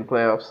 Warriors are making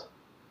playoffs.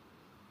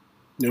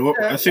 Yeah,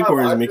 I think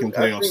Warriors are making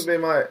playoffs. I think they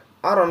might.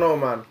 I don't know,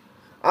 man.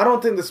 I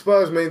don't think the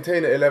Spurs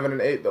maintain at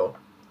 11-8, though.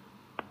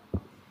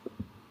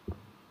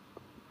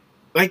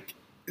 Like,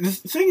 the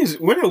thing is,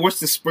 when I watch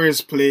the Spurs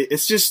play,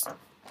 it's just...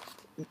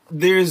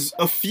 There's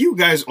a few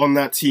guys on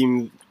that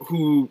team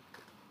who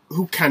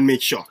can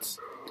make shots.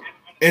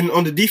 And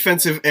on the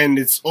defensive end,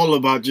 it's all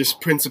about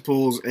just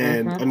principles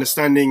and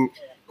understanding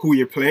who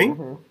you're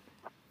playing.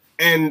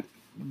 And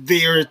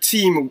they're a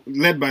team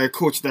led by a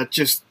coach that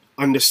just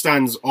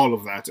understands all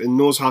of that and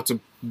knows how to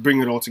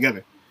bring it all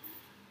together.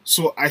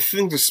 So I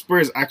think the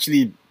Spurs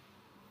actually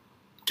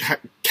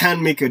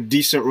can make a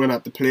decent run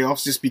at the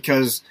playoffs, just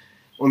because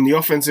on the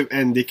offensive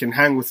end they can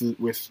hang with like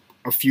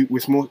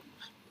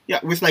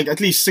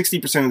at least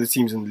 60% of the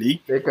teams in the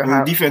league. They can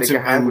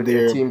hang with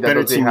a team that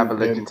doesn't have a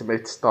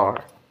legitimate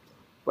star.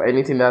 But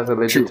anything that has a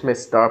legitimate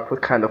star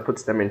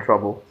puts them in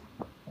trouble.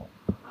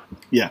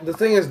 Yeah. The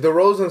thing is,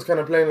 DeRozan's kind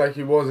of playing like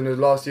he was in his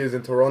last years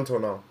in Toronto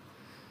now.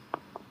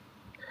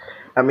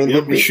 I mean,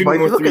 but if you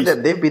look at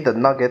them, they beat the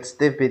Nuggets.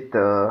 They beat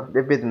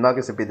the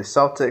Nuggets. They beat the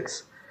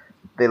Celtics.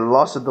 They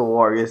lost to the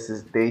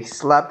Warriors. They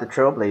slapped the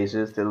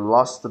Trailblazers. They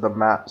lost to the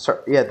Mavs.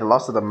 They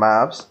lost to the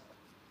Mavs.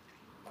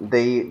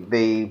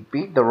 They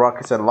beat the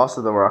Rockets and lost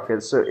to the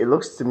Rockets. So it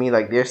looks to me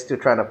like they're still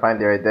trying to find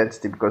their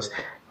identity, because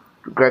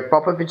Greg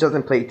Popovich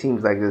doesn't play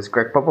teams like this.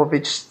 Greg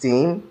Popovich's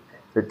team,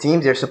 the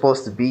teams they're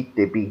supposed to beat,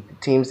 they beat. The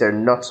teams they're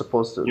not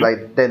supposed to,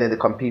 then they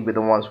compete with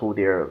the ones who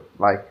they're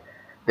like.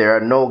 There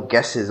are no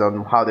guesses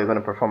on how they're going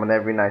to perform on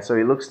every night. So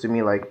it looks to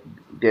me like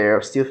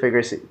they're still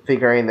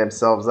figuring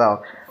themselves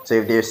out. So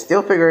if they're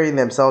still figuring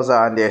themselves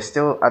out and they're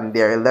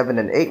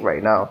 11-8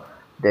 right now,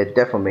 they're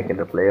definitely making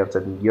the playoffs.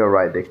 And you're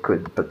right, they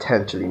could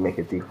potentially make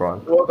a deep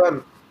run. Well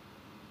then,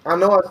 I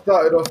know I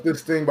started off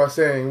this thing by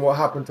saying what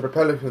happened to the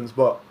Pelicans,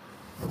 but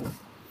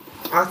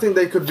I think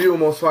they could be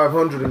almost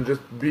 500 and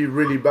just be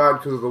really bad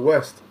because of the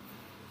West.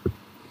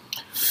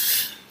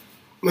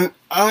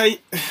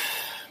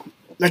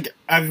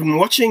 I've been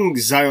watching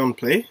Zion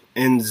play,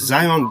 and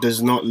Zion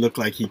does not look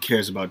like he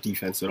cares about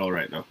defense at all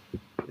right now.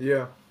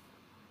 Yeah.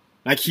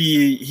 Like,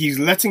 he's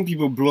letting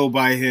people blow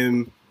by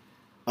him,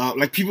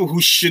 like people who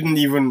shouldn't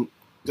even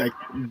like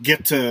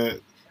get to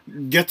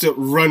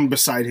run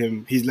beside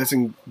him. He's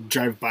letting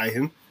drive by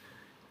him.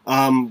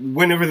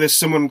 Whenever there's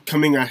someone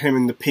coming at him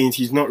in the paint,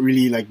 he's not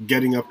really like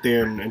getting up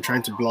there and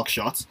trying to block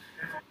shots.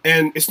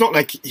 And it's not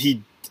like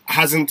he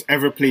hasn't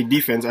ever played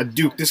defense. At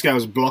Duke, this guy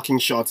was blocking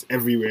shots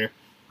everywhere.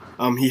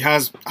 He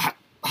has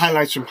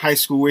highlights from high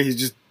school where he's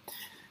just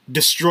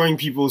destroying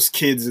people's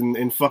kids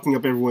and fucking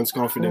up everyone's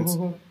confidence.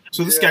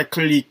 So this guy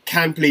clearly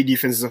can play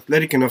defense, is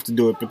athletic enough to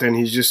do it, but then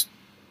he's just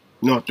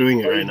not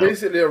doing it right now.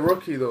 He's basically a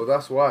rookie, though.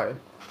 That's why.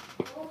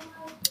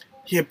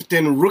 Yeah, but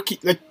then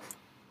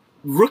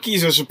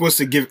rookies are supposed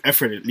to give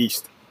effort at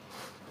least.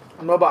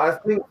 No, but I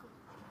think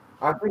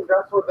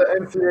that's what the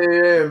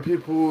NCAA and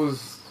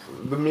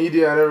the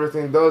media and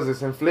everything does.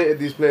 It's inflated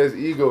these players'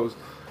 egos.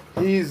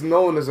 He's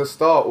known as a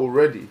star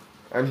already,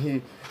 and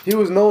he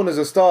was known as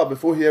a star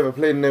before he ever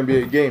played an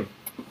NBA game.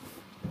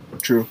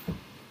 True.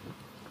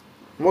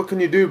 What can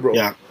you do, bro?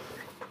 Yeah.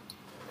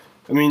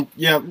 I mean,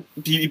 yeah,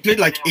 he played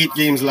like 8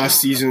 games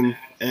last season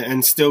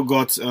and still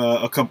got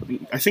a couple.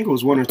 I think it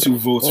was 1 or 2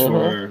 votes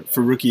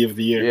for Rookie of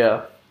the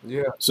Year.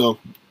 Yeah. So,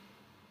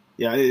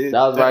 yeah, that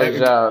was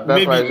right.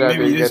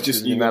 Maybe it is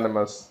just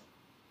unanimous.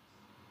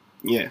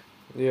 Yeah.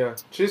 Yeah.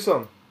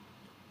 Chisom.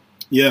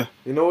 Yeah.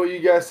 You know what you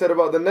guys said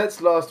about the Nets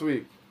last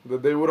week?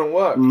 That they wouldn't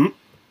work. Mm-hmm.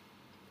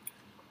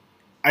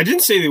 I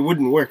didn't say they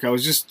wouldn't work. I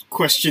was just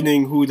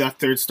questioning who that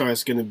third star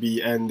is going to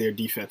be and their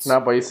defense. No,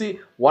 but you see,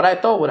 what I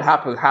thought would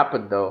happen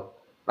happened though.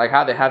 Like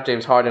how they have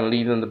James Harden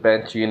leading the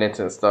bench units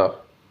and stuff.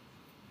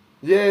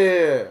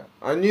 Yeah.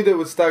 I knew they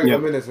would stagger the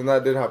minutes, and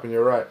that did happen.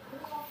 You're right,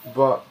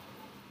 but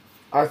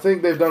I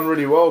think they've done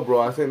really well,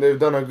 bro. I think they've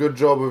done a good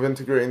job of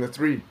integrating the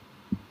three,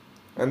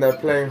 and they're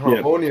playing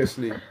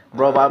harmoniously.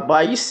 Bro, but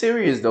are you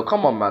serious though?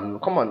 Come on, man.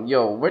 Come on,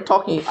 yo. We're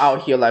talking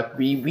out here like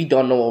we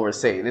don't know what we're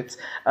saying. It's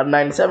a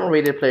 97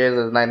 rated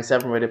player, a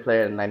 97 rated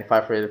player, and a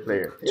 95 rated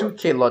player.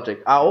 2K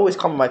logic. I always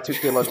come with my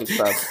 2K logic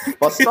stuff.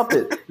 But stop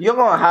it. You're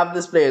gonna have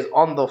these players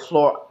on the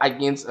floor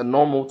against a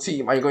normal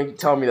team. Are you going to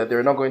tell me that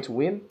they're not going to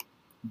win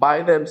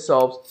by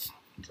themselves?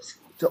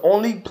 The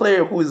only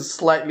player who is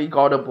slightly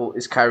guardable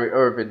is Kyrie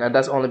Irving, and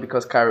that's only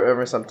because Kyrie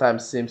Irving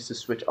sometimes seems to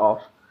switch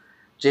off.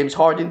 James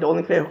Harden, the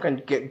only player who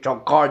can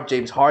guard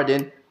James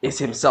Harden is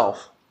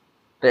himself.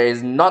 There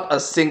is not a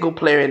single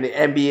player in the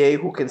NBA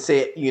who can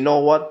say, you know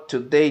what,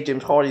 today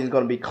James Harden is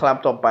going to be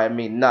clamped up by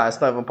me. Nah, it's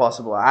not even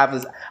possible. I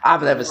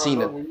haven't ever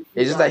seen it.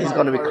 It's just that he's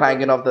going to be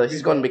clanging off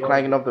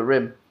the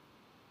rim.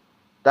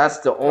 That's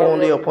the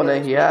only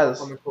opponent he has.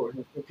 He's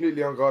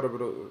completely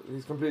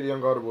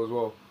unguardable as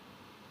well.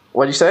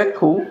 What you said?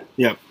 Who?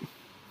 Yeah.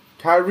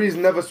 Kyrie's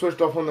never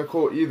switched off on the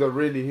court either,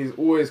 really. He's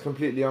always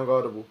completely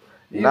unguardable.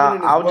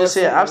 I'll just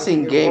say I've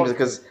seen games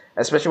because,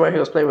 especially when he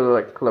was playing with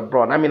like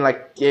LeBron. I mean,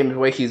 like games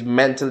where he's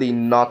mentally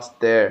not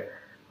there,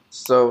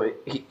 so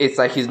it's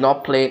like he's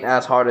not playing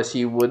as hard as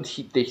he would.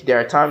 There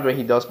are times when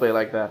he does play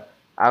like that.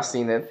 I've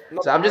seen it.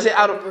 So I'm just saying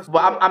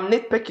I'm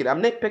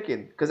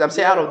nitpicking because I'm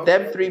saying out of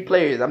them three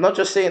players. I'm not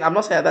saying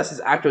that's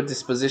his actual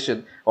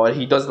disposition or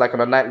he does like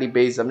on a nightly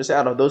basis. I'm just saying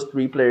out of those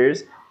three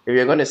players, if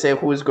you're going to say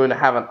who is going to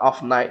have an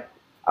off night,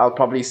 I'll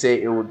probably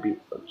say it would be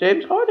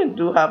James Harden.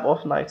 Do have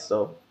off nights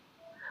though.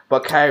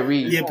 But Kyrie...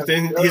 Yeah, but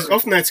then his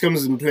off nights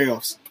comes in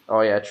playoffs.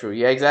 Oh, yeah, true.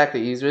 Yeah,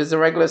 exactly. He's a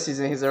regular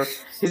season. He's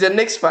a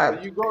Knicks fan.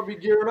 You got to be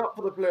gearing up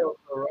for the playoffs,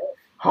 though, right?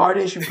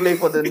 Harden should play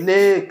for the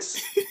Knicks.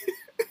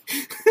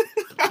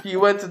 He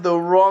went to the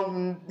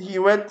wrong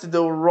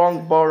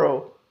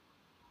borough.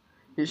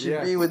 He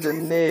should be with the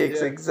Knicks,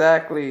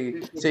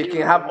 exactly. So he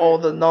can have all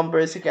the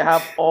numbers. He can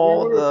have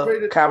all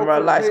the camera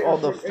lights, all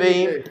the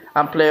fame.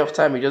 And playoff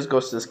time, he just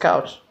goes to his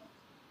couch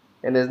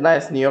in his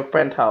nice New York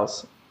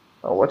penthouse.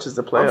 Oh, watches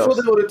the playoffs. I'm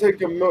sure they would have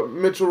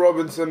taken Mitchell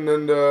Robinson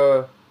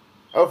and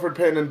Alfred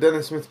Payton and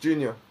Dennis Smith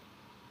Jr.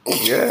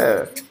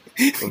 Yeah.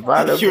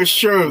 You're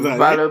sure of that?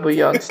 Valuable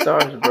young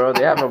stars, bro.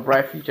 They have a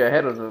bright future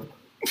ahead of them.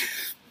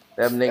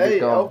 Them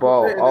niggas gonna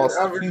ball.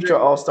 Future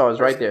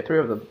all-stars right there. 3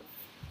 of them.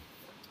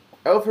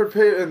 Alfred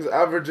Payton's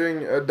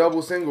averaging a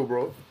double single,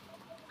 bro.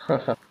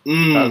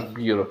 That's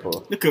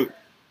beautiful. Look at...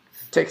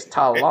 Takes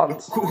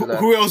talent.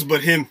 Who else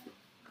but him?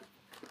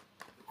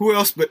 Who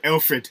else but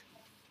Alfred?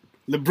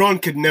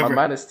 LeBron could never.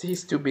 My man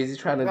he's too busy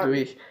trying to do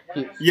it.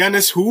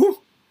 Giannis who?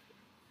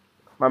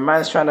 My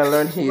man's trying to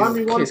learn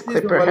his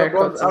clipper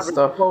haircuts and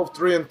stuff. 12,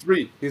 3 and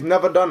 3. He's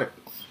never done it.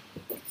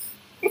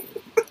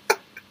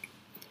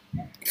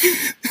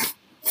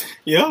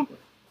 Yeah.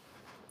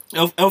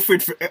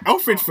 Alfred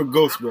for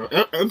Ghost, bro.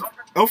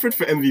 Alfred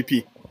for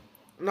MVP.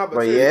 No,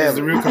 but yeah, it's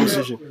the real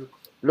conversation.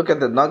 Look at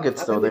the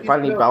Nuggets though. They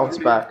finally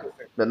bounced back.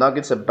 The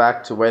Nuggets are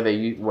back to where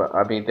they were.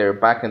 I mean, they're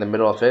back in the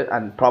middle of it,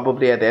 and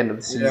probably at the end of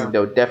the season,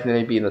 they'll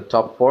definitely be in the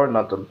top 4,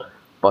 not the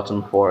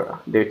bottom 4.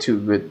 They're too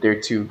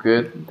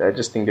good. I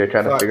just think they're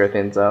trying to figure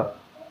things out.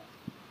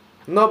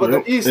 No, but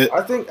the East,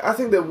 I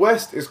think the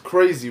West is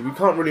crazy. We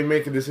can't really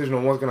make a decision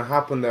on what's going to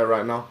happen there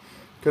right now,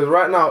 because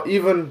right now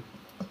even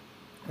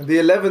the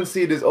 11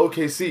 seed is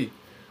OKC,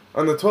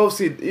 and the 12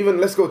 seed, even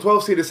let's go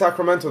 12 seed is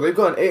Sacramento. They've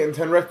got an 8 and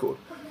 10 record.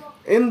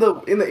 In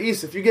the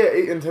East, if you get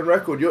 8 and 10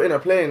 record, you're in a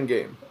playing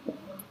game.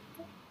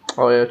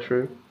 Oh yeah,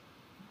 true.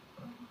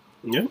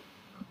 Yeah.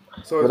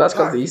 So but that's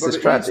because the East is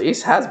trash. The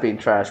East has been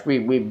trash.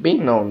 We've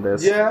been known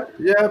this. Yeah,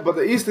 but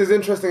the East is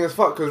interesting as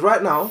fuck because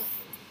right now,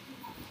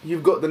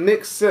 you've got the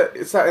Knicks sat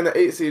in the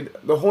 8 seed,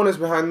 the Hornets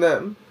behind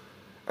them,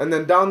 and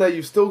then down there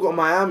you've still got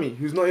Miami,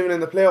 who's not even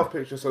in the playoff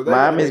picture. So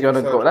Miami's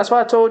gonna go. That's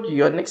why I told you,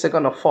 your Knicks are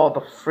gonna fall the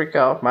freak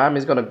out.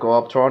 Miami's gonna go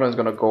up. Toronto's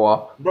gonna go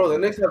up. Bro, the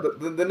Knicks have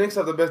the Knicks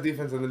have the best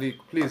defense in the league.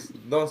 Please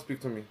don't speak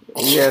to me.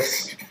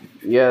 Yes.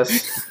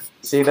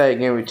 Say that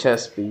again with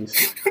chest,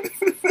 please.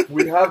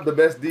 We have the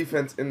best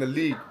defense in the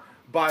league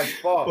by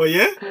far. Oh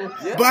yeah?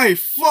 By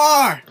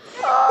far.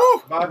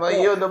 But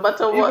yo, no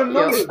matter what, even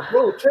numbers,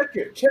 bro, check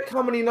it. Check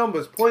how many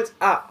numbers. Points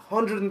at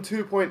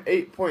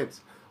 102.8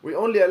 points. We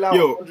only allow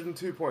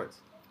 102 points.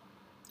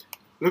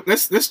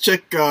 Let's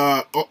check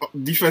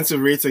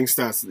defensive rating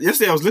stats.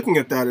 Yesterday I was looking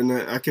at that and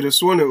I could have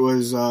sworn it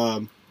was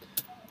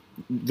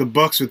the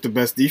Bucks with the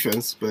best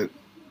defense, but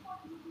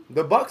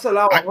the Bucks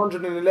allow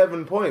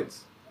 111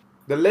 points.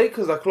 The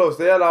Lakers are close.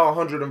 They allow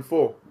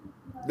 104.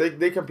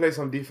 They can play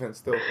some defense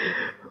still.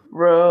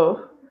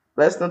 Bro,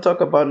 let's not talk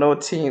about no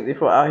teams.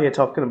 If we're out here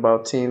talking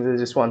about teams, there's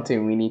just one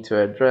team we need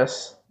to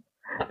address.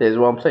 There's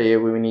one player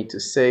we need to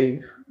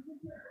save.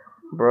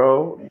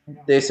 Bro,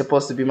 they're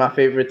supposed to be my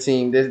favorite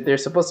team. They're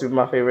supposed to be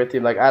my favorite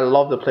team. Like, I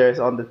love the players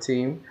on the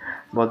team.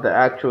 but the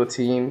actual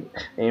team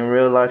in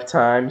real life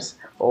times,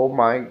 oh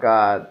my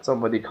God,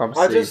 somebody come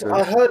I save them.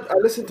 I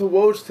listened to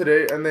Woj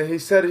today, and then he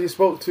said he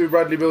spoke to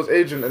Bradley Beal's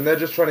agent, and they're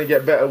just trying to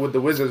get better with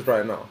the Wizards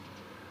right now,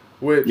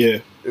 which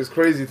is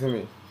crazy to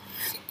me.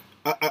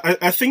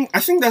 I think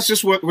that's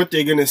just what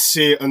they're gonna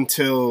say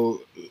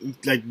until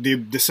like they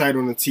decide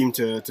on a team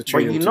to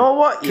trade. But you know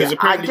what? Yeah,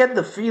 I get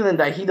the feeling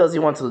that he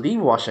doesn't want to leave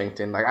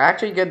Washington. Like I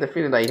actually get the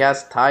feeling that he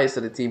has ties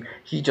to the team.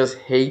 He just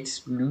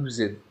hates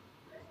losing.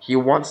 He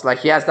wants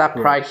he has that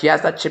pride. He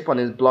has that chip on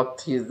his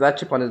block. He's that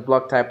chip on his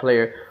block type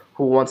player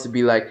who wants to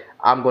be like,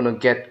 I'm gonna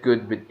get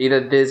good with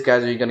either these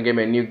guys or you're gonna give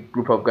me a new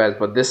group of guys.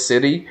 But this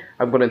city,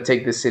 I'm gonna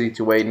take this city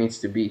to where it needs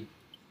to be.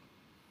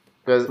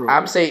 Because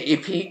I'm saying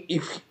if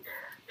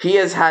he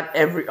has had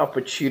every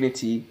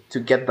opportunity to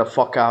get the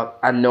fuck out,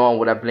 and no one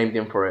would have blamed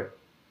him for it.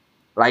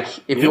 Like,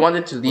 if he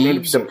wanted to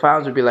leave, 100%. The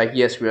fans would be like,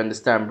 yes, we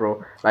understand,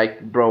 bro.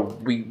 Like, bro,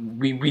 we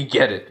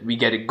get it. We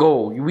get it.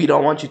 Go. We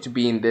don't want you to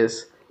be in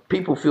this.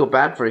 People feel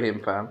bad for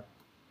him, fam.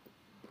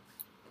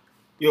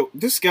 Yo,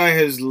 this guy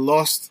has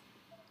lost,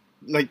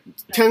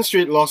 10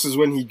 straight losses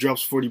when he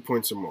drops 40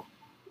 points or more.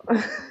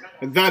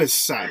 And that is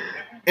sad.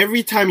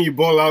 Every time you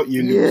ball out,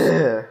 you lose.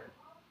 Yeah.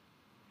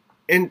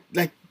 And,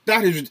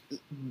 that is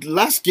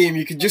last game.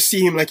 You could just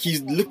see him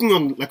he's looking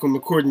on the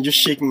court and just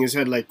shaking his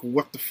head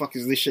what the fuck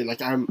is this shit?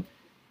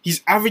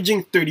 He's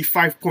averaging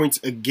 35 points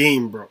a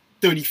game, bro.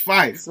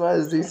 35,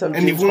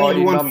 and they've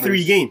only won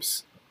 3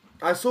 games.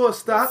 I saw a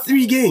stat.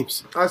 3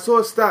 games. I saw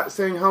a stat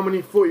saying how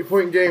many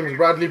 40-point games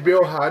Bradley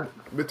Beal had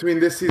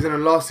between this season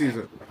and last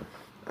season,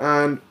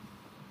 and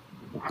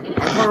I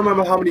can't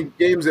remember how many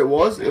games it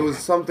was. It was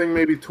something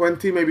maybe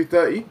 20, maybe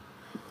 30,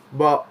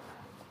 but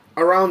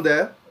around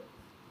there.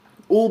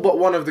 All but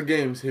one of the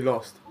games he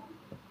lost.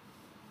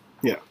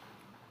 Yeah.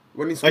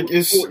 When he scored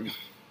 40.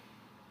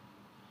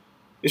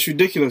 It's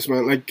ridiculous,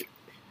 man.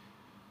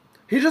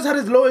 He just had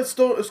his lowest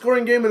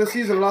scoring game of the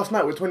season last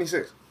night with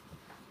 26.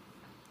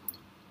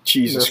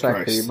 Jesus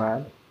Christ.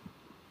 Man.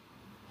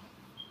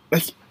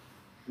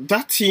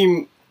 That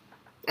team,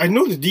 I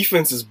know the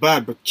defense is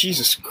bad, but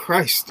Jesus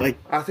Christ.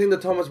 I think the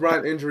Thomas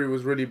Bryant injury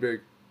was really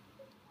big.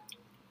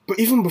 But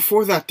even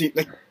before that,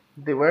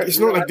 it's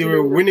not like they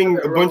were winning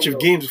a bunch of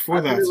games before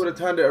that. They would have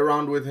turned it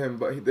around with him,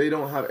 but they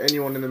don't have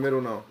anyone in the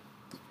middle now.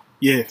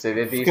 Yeah, so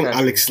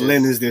Alex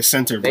Len is their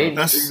center, bro.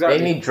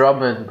 They need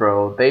Drummond,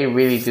 bro. They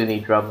really do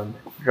need Drummond.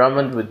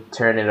 Drummond would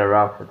turn it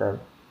around for them.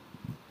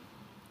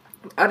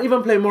 I'd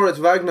even play Moritz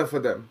Wagner for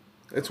them.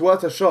 It's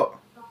worth a shot.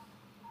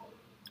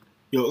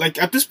 Yo,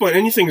 at this point,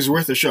 anything is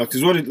worth a shot.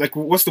 Because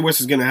what's the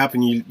worst is gonna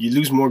happen? You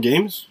lose more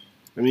games.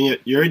 I mean,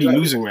 you're already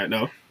losing right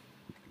now.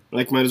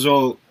 Might as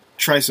well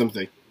try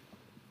something.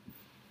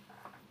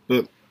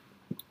 But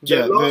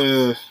yeah,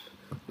 the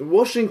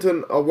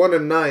Washington are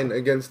 1-9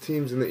 against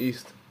teams in the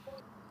East.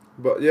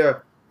 But yeah,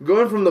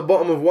 going from the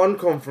bottom of one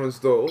conference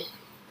though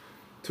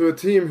to a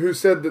team who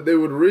said that they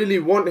would really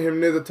want him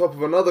near the top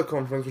of another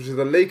conference, which is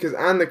the Lakers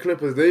and the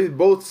Clippers. They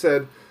both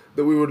said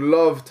that we would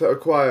love to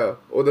acquire,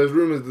 or there's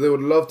rumors that they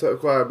would love to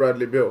acquire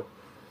Bradley Beal.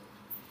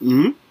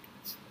 Mm-hmm.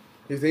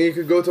 You think he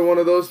could go to one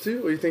of those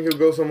two, or you think he'll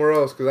go somewhere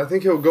else? Because I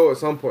think he'll go at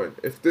some point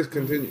if this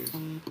continues.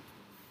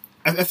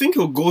 I think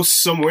he'll go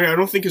somewhere. I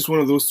don't think it's one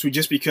of those two,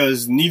 just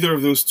because neither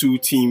of those two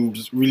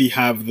teams really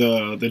have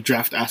the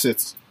draft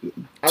assets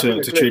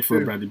to trade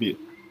for Bradley Beal.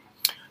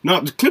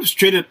 No, the Clips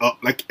traded up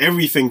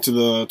everything to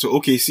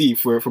OKC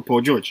for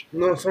Paul George.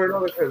 No, sorry,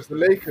 not the Clips, the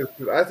Lakers.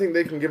 I think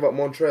they can give up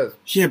Montrez.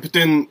 Yeah, but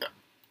then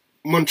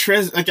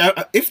Montrez,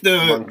 if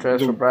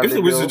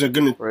the Wizards are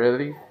gonna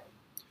really,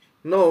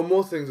 no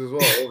more things as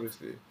well,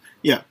 obviously.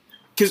 Yeah.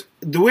 Because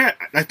the way,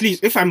 at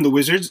least if I'm the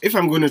Wizards, if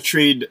I'm going to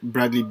trade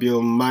Bradley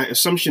Beal, my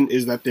assumption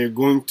is that they're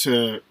going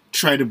to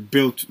try to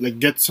build,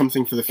 get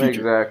something for the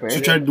future. Exactly. So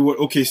try to do what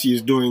OKC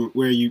is doing,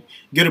 where you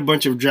get a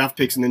bunch of draft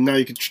picks, and then now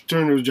you can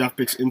turn those draft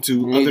picks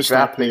into other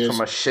star players.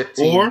 From a shit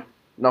team, or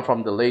not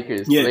from the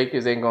Lakers. Yeah. The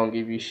Lakers ain't going to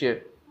give you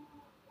shit.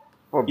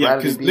 Yeah,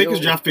 because Lakers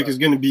draft pick is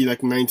going to be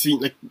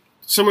 19,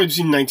 somewhere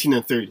between 19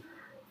 and 30.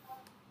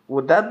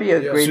 Would that be a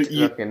great...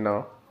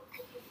 No.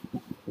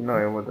 No,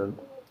 it wouldn't.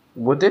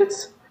 Would it?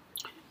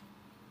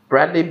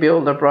 Bradley Beal,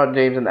 LeBron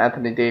James, and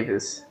Anthony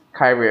Davis.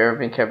 Kyrie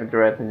Irving, Kevin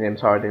Durant, and James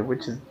Harden.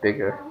 Which is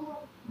bigger?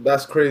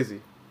 That's crazy.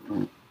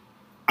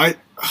 The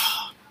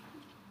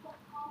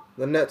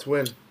Nets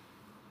win.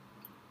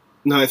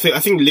 No, I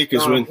think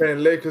Lakers win.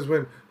 Lakers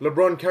win.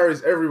 LeBron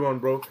carries everyone,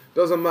 bro.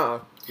 Doesn't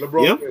matter.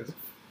 LeBron wins.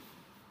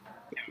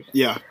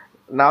 Yeah.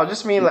 Now, I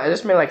just mean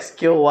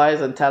skill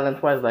wise and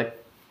talent wise,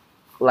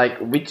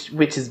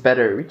 which is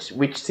better?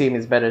 Which team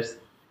is better?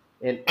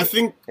 I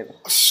think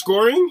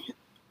scoring.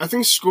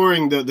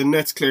 The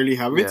Nets clearly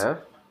have it. Yeah.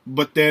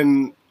 But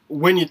then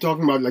when you're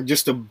talking about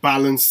just a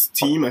balanced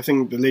team, I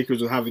think the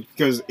Lakers will have it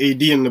because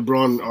AD and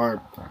LeBron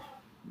are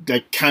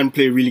can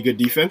play really good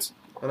defense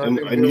and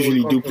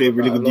usually do play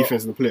really good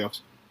defense in the playoffs.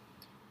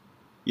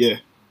 Yeah.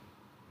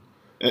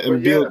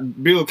 And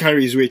Bill will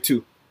carry his weight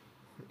too.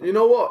 You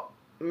know what?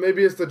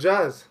 Maybe it's the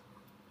Jazz.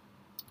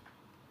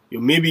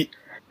 Maybe.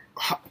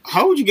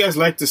 How would you guys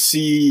like to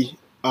see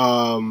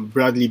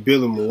Bradley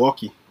Beal in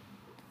Milwaukee.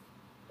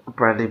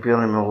 Bradley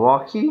Beal in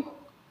Milwaukee?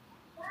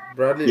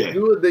 Bradley, Yeah.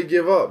 who would they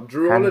give up?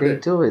 Drew Can Holiday. they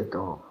do it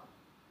though?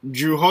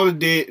 Drew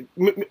Holiday.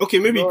 Okay,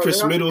 maybe No, Chris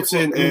they have to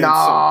Middleton give and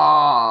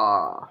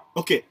Nah.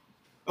 okay.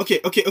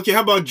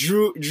 How about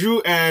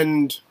Drew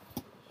and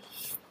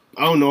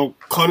I don't know,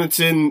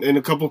 Connaughton and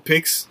a couple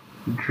picks?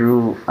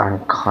 Drew and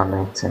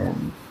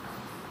Connaughton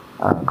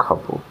and a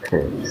couple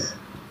picks.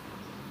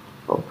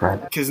 Oh,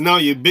 Bradley. Because now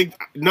you're big.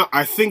 No,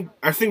 I think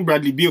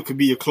Bradley Beal could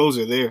be your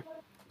closer there.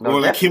 No,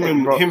 or like him definitely,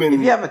 and bro. him If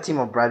and you have a team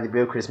of Bradley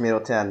Beal, Chris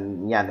Middleton,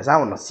 and Giannis, I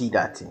want to see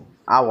that team.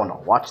 I want to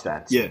watch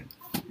that team.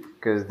 yeah.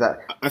 Because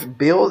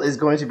Bill is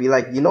going to be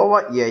like, you know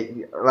what? Yeah,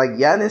 like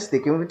Giannis, they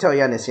can even tell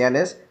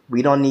Giannis,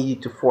 we don't need you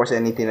to force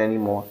anything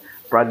anymore.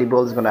 Bradley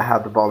Beal is going to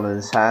have the ball in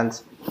his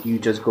hands. You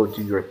just go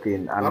do your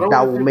thing. I And don't that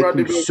wanna will see make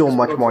Bradley you Beal so just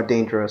much go- more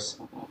dangerous.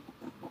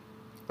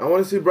 I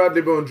want to see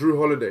Bradley Beal and Drew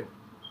Holiday.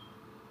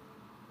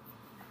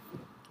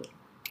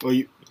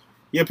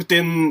 Yeah, but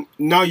then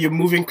now you're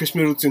moving Chris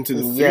Middleton to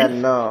the 3. Yeah,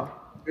 no.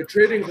 You're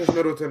trading Chris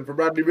Middleton for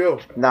Bradley Beal.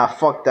 Nah,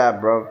 fuck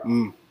that, bro.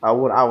 I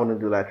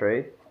wouldn't do that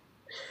trade.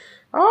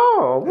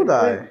 Oh, would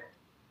I?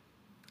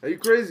 Are you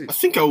crazy? I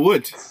think I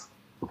would.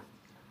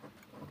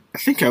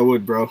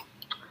 Bro.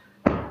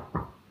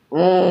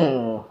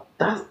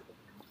 That's.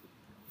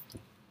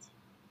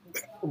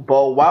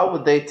 But why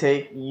would they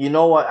take? You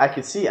know what? I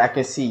can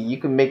see. You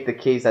can make the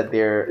case that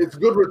they're. It's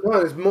good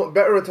return. It's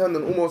better return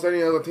than almost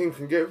any other team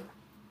can give.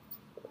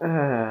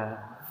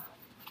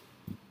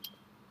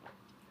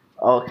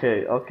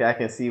 Okay, I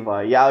can see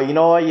why. Yeah, you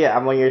know what? Yeah,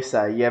 I'm on your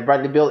side. Yeah,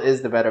 Bradley Beal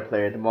is the better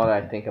player. The more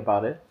I think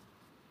about it,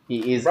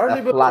 he is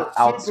Bradley a Beal flat is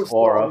a out superstar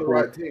scorer. on the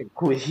right team.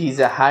 He's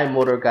a high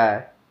motor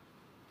guy.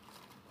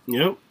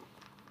 Yep.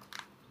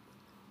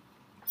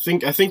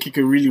 I think you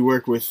could really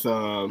work with,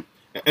 and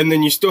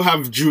then you still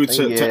have Drew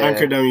to Yeah.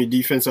 anchor down your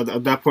defense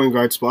at that point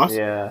guard spot.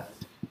 Yeah.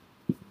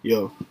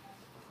 Yo,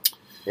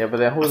 Yeah, but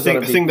then who's I think-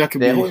 gonna I be? think that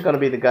could then be- who's gonna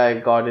be the guy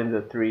guarding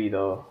the 3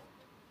 though?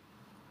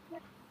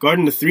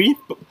 guarding the 3,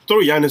 throw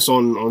Giannis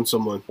on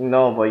someone.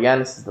 No, but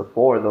Giannis is the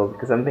 4 though,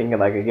 because I'm thinking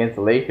like against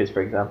the Lakers,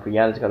 for example,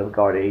 Giannis is gonna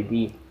guard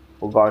AD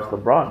who guards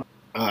LeBron.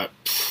 I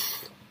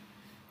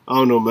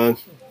don't know, man.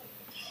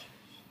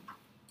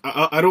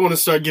 I don't want to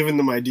start giving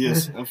them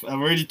ideas. I've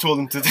already told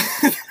them to.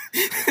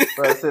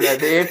 Bro, I said that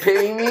they ain't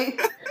paying me.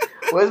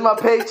 Where's my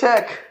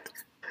paycheck?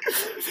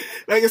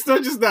 Like, it's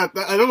not just that.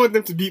 I don't want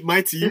them to beat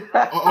my team or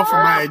offer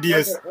my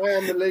ideas. I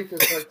am the Lakers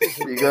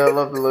tactician. You gotta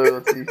love the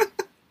loyalty.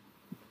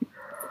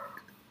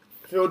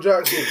 Phil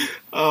Jackson.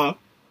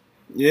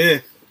 Yeah.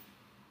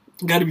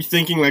 Got to be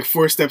thinking like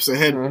 4 steps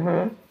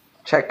ahead.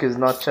 Checkers,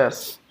 not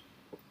chess.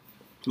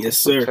 Yes,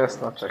 sir. Chess,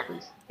 not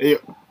checkers. Hey,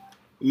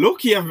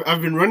 low-key,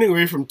 I've been running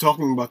away from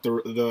talking about the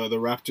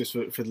Raptors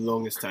for the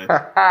longest time.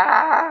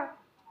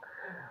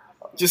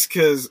 Just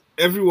because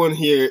everyone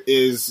here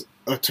is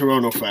a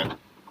Toronto fan.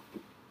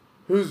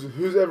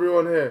 Who's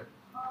everyone here?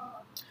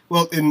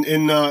 Well,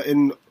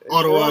 in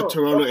Ottawa,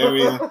 Toronto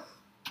area.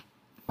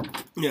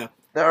 Yeah.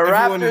 The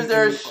Everyone Raptors in-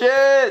 are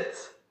shit,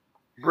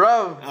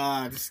 bro.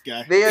 This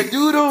guy. They are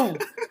doo-doo.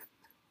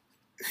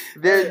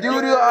 They're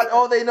doo-doo, and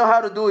all they know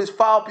how to do is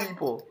foul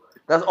people.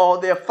 That's all.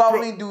 They're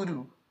fouling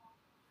doo-doo.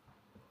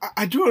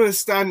 I don't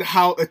understand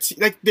how a team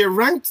like they're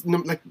ranked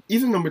like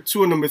either number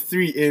 2 or number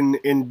 3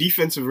 in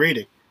defensive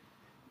rating,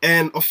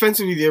 and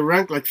offensively they're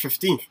ranked like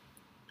 15th.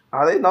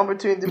 Are they number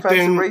 2 in defensive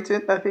then-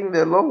 rating? I think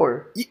they're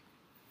lower.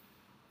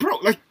 Bro,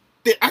 like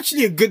they're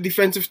actually a good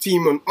defensive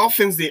team. On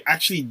offense, they're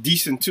actually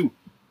decent too.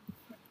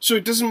 So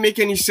it doesn't make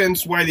any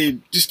sense why they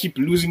just keep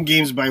losing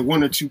games by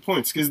 1 or 2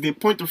 points because their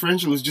point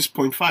differential is just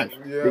 0.5.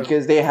 Yeah.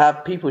 Because they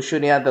have people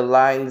shooting at the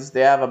lines.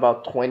 They have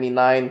about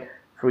 29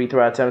 free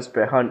throw attempts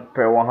per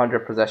 100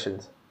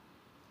 possessions.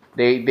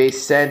 They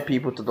send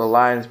people to the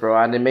lines,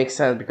 bro, and it makes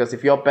sense because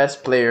if your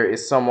best player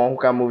is someone who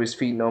can't move his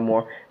feet no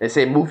more, they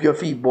say move your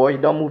feet, boy.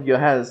 Don't move your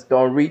hands.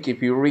 Don't reach.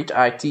 If you reach,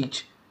 I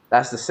teach.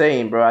 That's the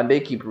saying, bro. And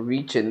they keep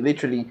reaching.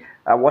 Literally,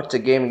 I watched a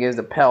game against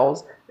the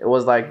Pels. It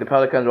was like the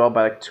Pelicans were up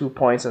by like 2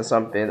 points and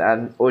something,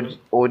 and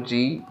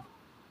OG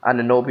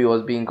Anunoby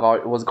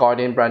was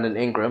guarding Brandon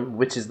Ingram,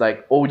 which is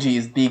like OG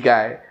is the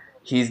guy.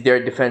 He's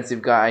their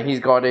defensive guy, and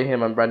he's guarding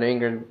him, and Brandon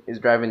Ingram is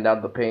driving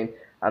down the paint.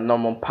 And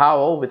Norman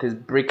Powell, with his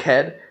brick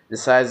head,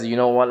 decides, you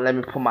know what, let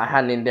me put my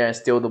hand in there and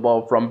steal the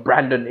ball from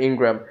Brandon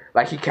Ingram.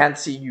 Like, he can't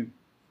see you.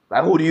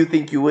 Like, who do you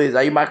think you is?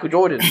 Are you Michael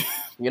Jordan?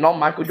 You're not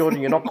Michael Jordan.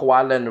 You're not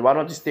Kawhi Leonard. Why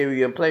don't you stay with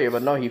your player?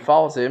 But no, he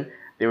fouls him.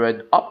 They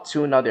were up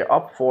 2, now they're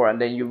up 4, and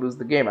then you lose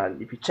the game.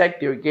 And if you check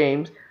their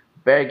games,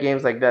 bare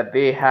games like that,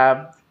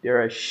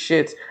 they're a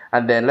shit.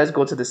 And then let's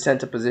go to the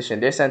center position.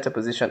 Their center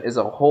position is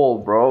a hole,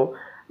 bro.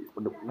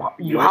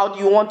 How do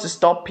you want to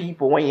stop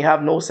people when you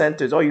have no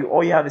centers? All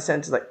you have is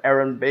centers like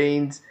Aaron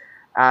Baines,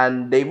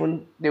 and they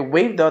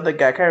waived the other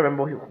guy. I can't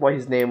remember what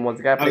his name was.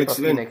 The guy played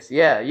for Len. Phoenix.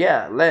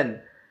 Yeah,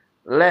 Len.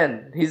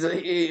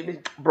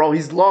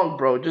 He's long,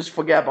 bro. Just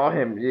forget about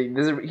him.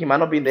 He might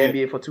not be in the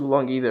NBA for too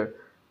long either.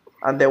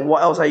 And then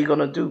what else are you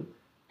gonna do?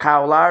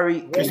 Kyle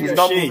Lowry, he's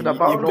not moving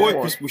about Your no boy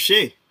more. Chris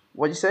Boucher.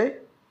 What'd you say?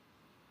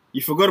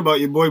 You forgot about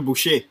your boy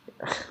Boucher.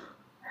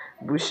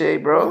 Boucher,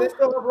 bro. They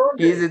still have Rondé.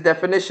 He's the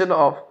definition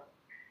of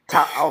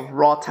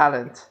raw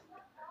talent.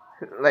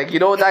 Like, you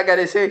know what that guy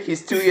is saying?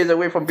 He's 2 years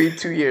away from being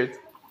 2 years.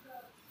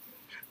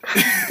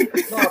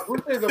 Nah,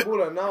 Boucher's a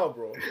baller now,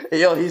 bro.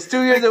 Yo, he's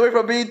 2 years away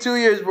from being 2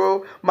 years,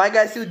 bro. My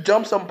guy still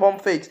jumps on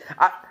pump fakes.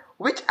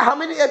 How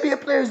many NBA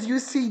players do you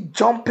see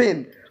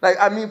jumping? Like,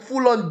 I mean,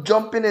 full on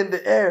jumping in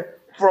the air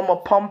from a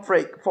pump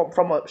fake,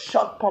 from a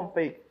shot pump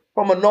fake,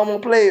 from a normal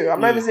player. I'm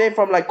not even saying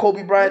from like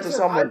Kobe Bryant or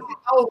someone.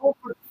 I was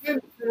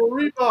hoping for a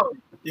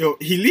rebound. Yo,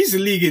 he leads the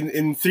league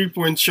in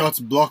 3-point shots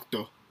blocked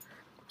though.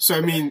 So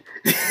I mean,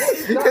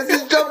 Because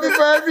he's jumping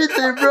for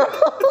everything, bro.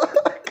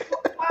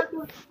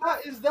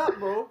 What is that,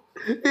 bro?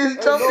 He's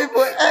jumping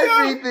for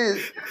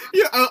everything.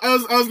 yeah, I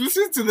was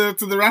listening to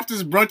the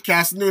Raptors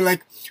broadcast and they were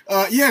like,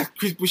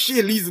 Chris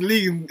Boucher leads the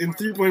league in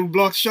 3-point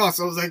block shots.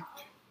 I was like,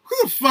 who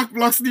the fuck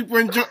blocks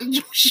 3-point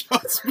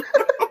shots, bro?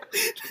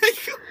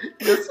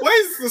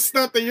 Why is the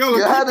stat that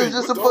Your hand is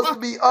just supposed to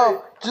be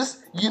up.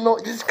 Just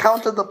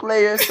counter the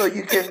player so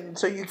you can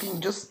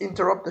just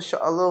interrupt the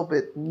shot a little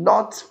bit,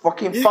 not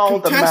fucking foul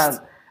the man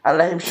and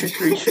let him shoot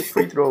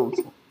free throws.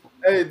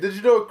 Hey, did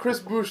you know Chris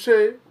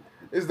Boucher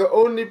is the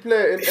only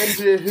player in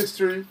NBA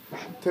history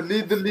to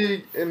lead the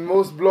league in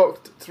most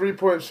blocked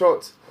 3-point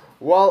shots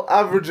while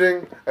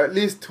averaging at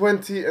least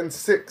 20 and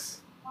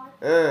 6?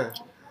 Yeah.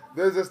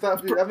 There's a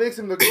stat for you. That makes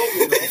him the GOAT,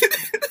 you know.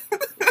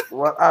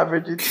 What,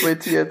 averaging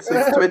 20 and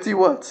 6? 20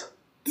 what?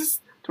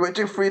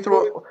 20 free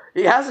throw.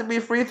 It has to be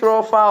free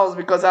throw fouls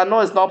because I know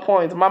it's not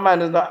points. My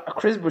man is not.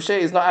 Chris Boucher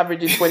is not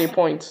averaging 20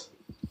 points.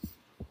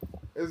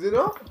 Is it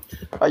not?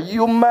 Are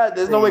you mad?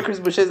 There's no way Chris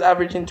Boucher is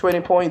averaging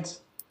 20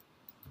 points.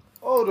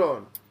 Hold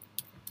on.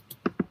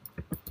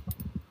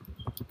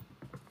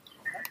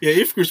 Yeah,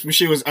 if Chris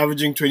Boucher was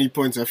averaging 20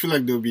 points, I feel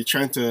like they'll be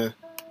trying to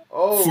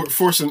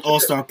force an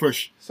all-star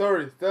push.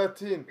 Sorry,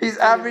 13. He's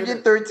 20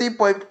 averaging minutes.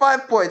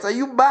 13.5 points. Are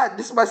you mad?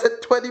 This man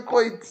said 20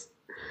 points.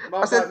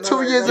 I said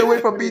 2 years away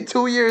from being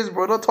 2 years,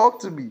 bro. Don't talk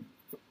to me.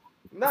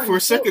 Nah, For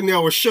a second there, I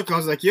was shook. I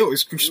was like, yo,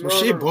 is Chris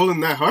Boucher balling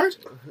that hard?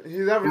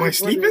 He's averaging Am I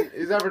sleeping?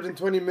 He's averaging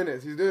 20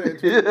 minutes. He's doing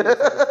it in 20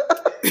 minutes.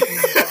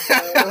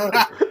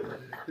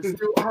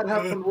 Still, what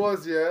happened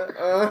was, See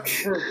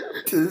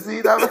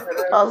that?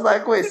 I was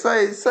like, wait,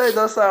 say it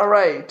does sound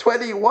right.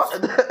 21.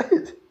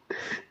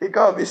 It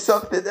gotta be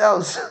something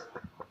else.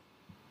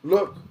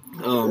 Look,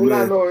 Oh, all I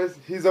man. know is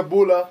he's a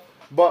baller,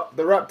 but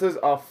the Raptors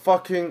are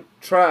fucking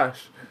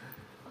trash.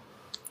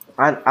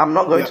 And I'm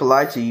not going to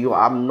lie to you.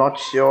 I'm not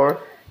sure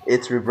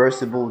it's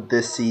reversible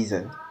this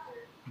season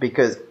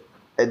because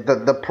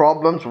the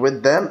problems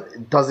with them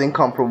doesn't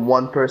come from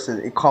one person.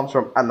 It comes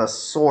from an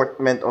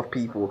assortment of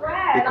people.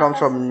 It comes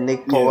from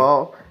Nick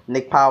Powell.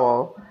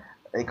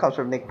 It comes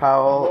from Nick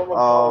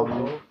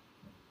Powell,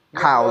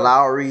 Kyle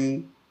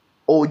Lowry,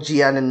 OG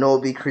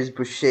Anunoby, Chris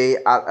Boucher,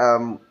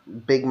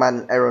 big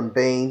man Aaron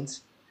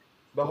Baines.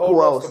 The whole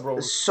Who roster, else? bro.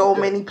 So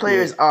many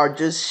players are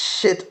just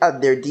shit at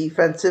their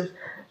defensive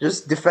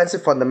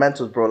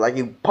fundamentals, bro. Like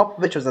if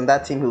Popovich was on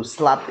that team, he would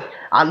slap.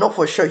 I know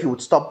for sure he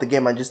would stop the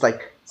game and just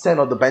like send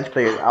all the bench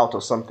players out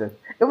or something.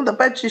 Even the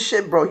bench is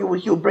shit, bro.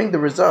 He would bring the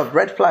reserve,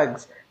 red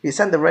flags. He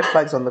send the red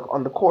flags on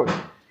the court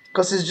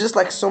because it's just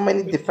like so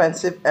many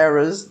defensive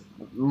errors,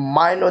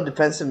 minor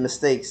defensive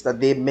mistakes that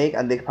they make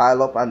and they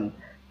pile up, and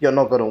you're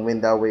not gonna win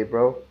that way,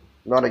 bro.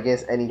 Not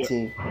against any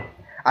team.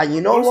 And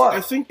you know Also, what?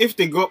 I think if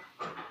they got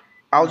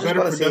I was just better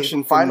gonna say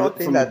production final from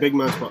thing the that big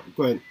man spot.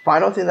 Go ahead.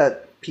 final thing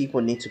that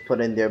people need to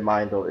put in their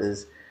mind though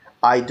is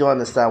I do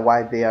understand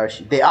why they are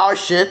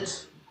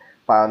shit,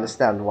 but I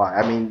understand why.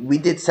 I mean, we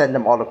did send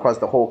them all across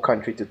the whole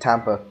country to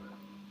Tampa,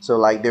 so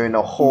like they're in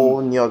a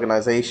whole new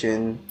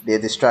organization. They're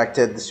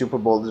distracted. The Super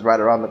Bowl is right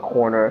around the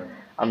corner.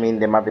 I mean,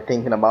 they might be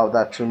thinking about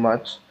that too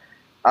much.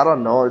 I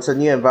don't know. It's a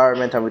new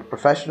environment, and with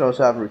professionals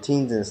who have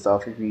routines and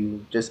stuff, if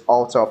you just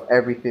alter off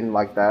everything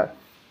like that,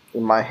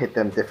 it might hit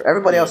them different.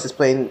 Everybody else is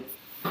playing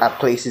at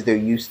places they're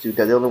used to.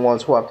 They're the only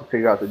ones who have to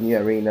figure out the new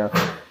arena,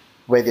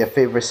 where their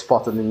favorite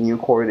spot on the new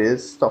court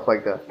is, stuff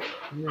like that.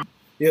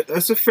 Yeah,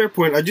 that's a fair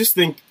point. I just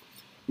think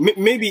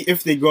maybe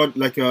if they got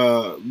like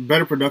a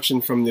better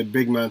production from the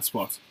big man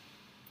spot,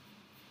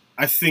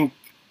 I think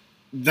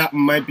that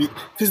might be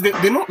because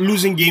they're not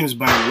losing games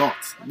by a lot.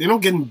 They're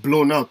not getting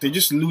blown out. They're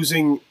just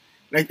losing.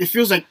 Like it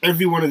feels like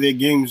every one of their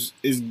games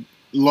is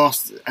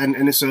lost, and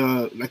it's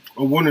a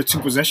 1 or 2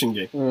 possession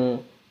game.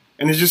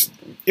 And it's just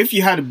if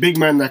you had a big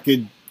man that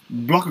could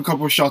block a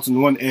couple of shots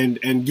on one end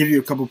and give you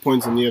a couple of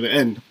points on the other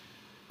end,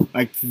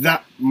 like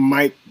that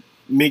might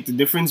make the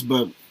difference.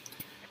 But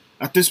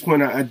at this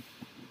point, I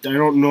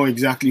don't know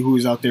exactly who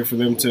is out there for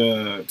them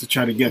to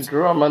try to get.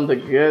 Drummond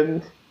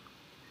again.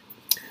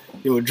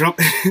 Yo,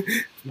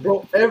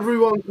 Bro,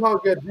 everyone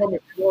can't get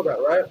Drummond. You know that,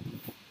 right?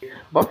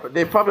 But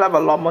they probably have a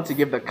lot more to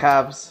give the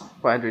Cavs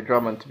for Andre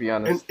Drummond, to be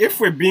honest. And if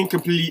we're being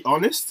completely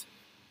honest,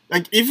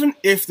 like even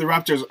if the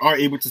Raptors are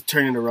able to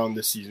turn it around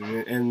this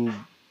season and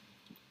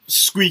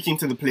squeak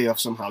into the playoffs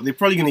somehow, they're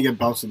probably going to get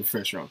bounced in the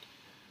first round.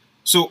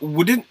 So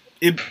would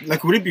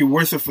it be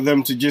worth it for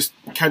them to just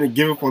kind of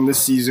give up on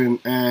this season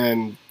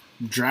and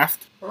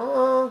draft?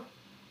 I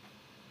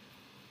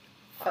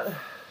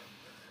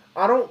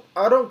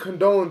don't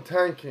condone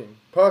tanking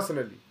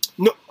personally.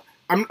 No,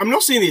 I'm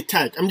not saying they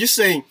tank. I'm just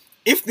saying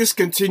if this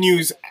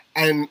continues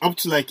and up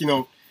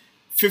to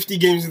 50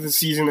 games of the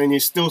season and you're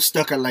still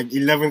stuck at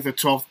 11th or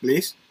 12th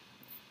place,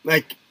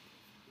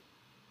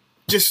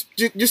 just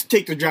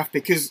take the draft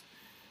pick because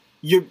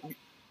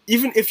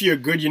even if you're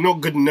good, you're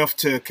not good enough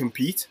to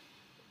compete.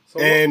 So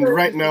and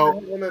right now,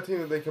 on a team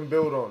that they can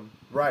build on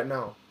right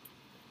now.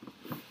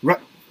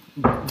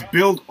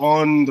 Build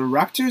on the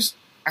Raptors.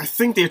 I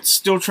think they're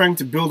still trying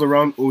to build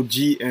around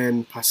OG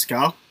and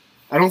Pascal.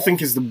 I don't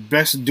think it's the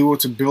best duo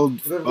to build.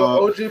 They've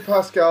got OG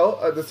Pascal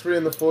at the 3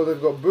 and the 4.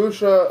 They've got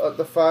Boucher at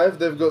the 5.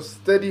 They've got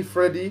Steady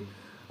Freddy,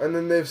 and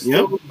then they've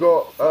still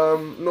got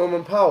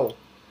Norman Powell.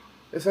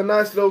 It's a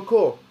nice little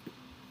core.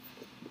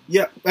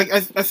 Yeah,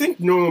 I think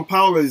Norman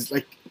Powell is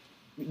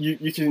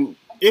you can,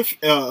 if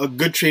a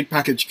good trade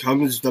package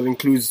comes that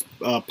includes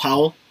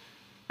Powell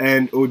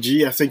and OG,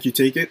 I think you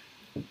take it.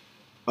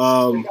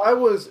 If I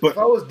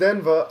was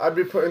Denver, I'd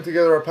be putting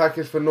together a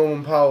package for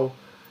Norman Powell,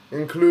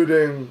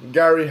 including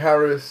Gary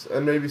Harris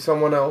and maybe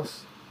someone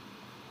else,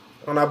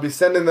 and I'd be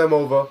sending them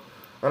over,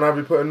 and I'd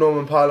be putting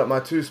Norman Powell at my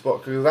 2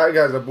 spot because that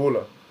guy's a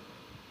baller.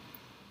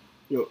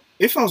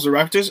 If I was the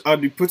Raptors,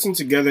 I'd be putting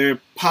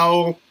together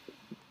Powell.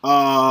 If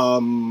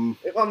I'm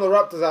the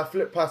Raptors, I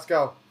flip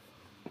Pascal.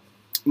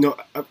 No,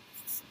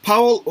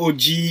 Powell,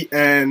 OG,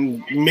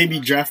 and maybe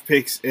draft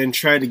picks, and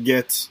try to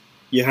get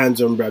your hands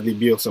on Bradley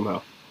Beal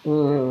somehow,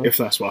 if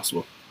that's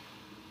possible.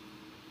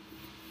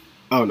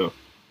 I don't know.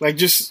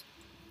 Just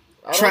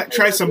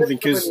try something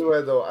because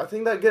anywhere though. I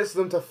think that gets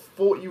them to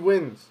 40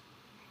 wins.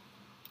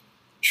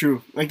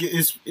 True.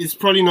 It's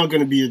probably not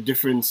going to be a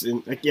difference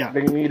in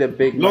They need a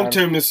big long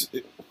term.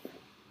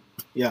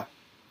 Yeah.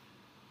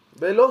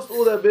 They lost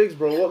all their bigs,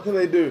 bro. What can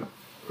they do?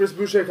 Chris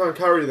Boucher can't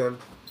carry them.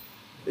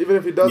 Even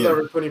if he does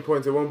average 20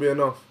 points, it won't be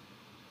enough.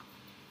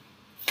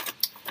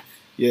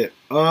 Yeah.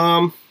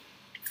 Noble,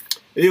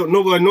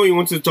 I know you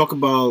wanted to talk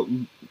about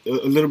a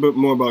little bit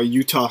more about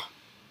Utah.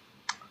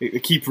 They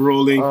keep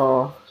rolling.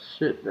 Oh,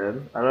 shit,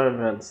 man. I don't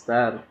even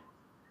understand.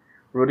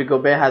 Rudy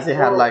Gobert hasn't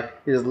had,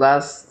 his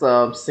last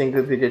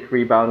single-digit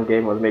rebound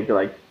game was maybe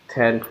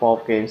 10,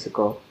 12 games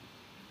ago.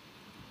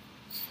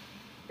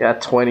 He had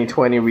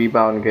 20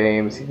 rebound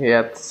games. He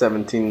had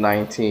 17,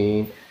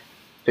 19,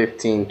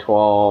 15,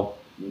 12,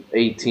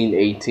 18,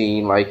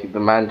 18. The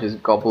man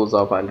just gobbles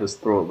up and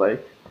just throws.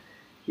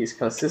 He's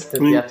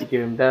consistent. You have to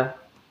give him that.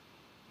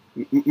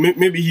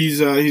 Maybe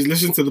he's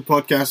listening to the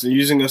podcast and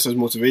using us as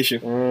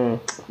motivation.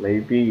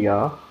 Maybe,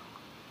 yeah.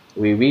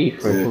 Oui,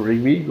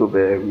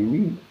 Gobert,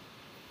 oui.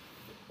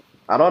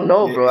 I don't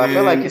know, bro. I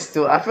feel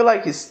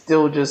like it's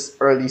still just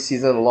early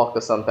season luck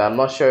or something. I'm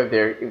not sure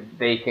if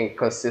they can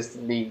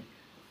consistently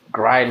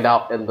grind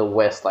out in the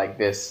West like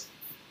this.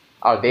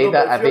 Are they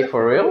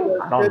for real?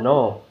 I don't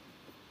know.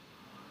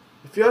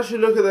 If you actually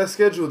look at their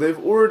schedule, they've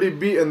already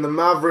beaten the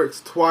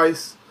Mavericks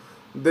twice.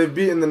 They've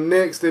beaten the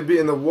Knicks. They've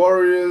beaten the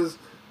Warriors.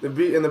 They've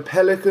beaten the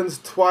Pelicans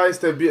twice.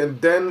 They've beaten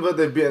Denver.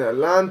 They've beaten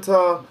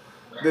Atlanta.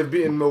 They've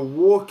beaten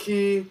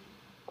Milwaukee.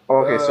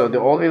 Okay, so the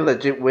only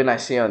legit win I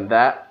see on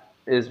that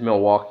is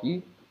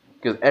Milwaukee.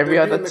 Because every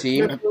other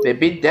team, they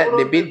beat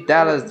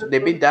Dallas. They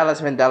beat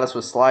Dallas when Dallas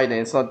was sliding.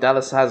 It's not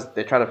Dallas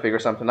they're trying to figure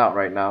something out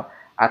right now.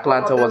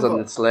 Atlanta was on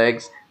its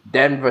legs.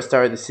 Denver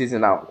started the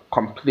season out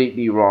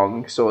completely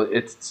wrong. So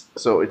it's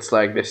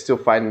they're still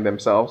fighting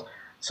themselves.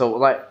 So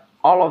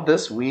all of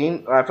this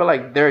win, I feel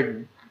like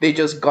they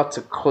just got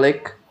to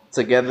click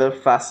together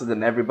faster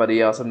than everybody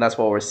else, and that's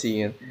what we're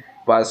seeing.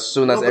 But as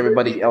soon as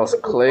everybody else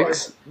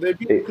clicks, they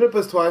beat the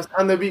Clippers twice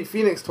and they beat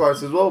Phoenix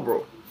twice as well,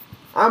 bro.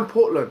 And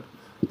Portland.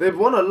 They've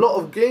won a lot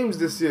of games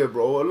this year,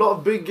 bro. A lot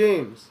of big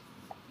games.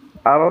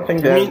 I don't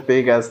think they're as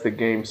big as the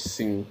games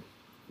seem.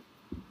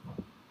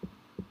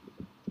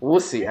 We'll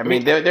see. I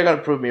mean, they're gonna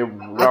prove me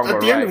wrong or right.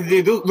 At the end of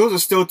the day, those are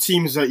still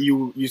teams that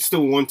you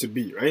still want to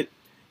beat, right?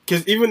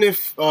 Because even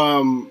if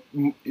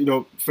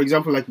for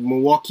example,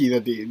 Milwaukee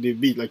that they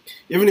beat,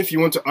 even if you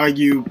want to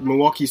argue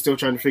Milwaukee's still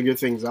trying to figure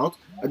things out,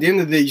 at the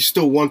end of the day, you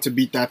still want to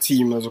beat that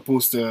team as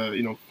opposed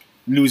to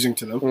losing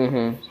to them.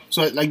 Mm-hmm.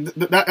 So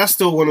that's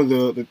still one of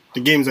the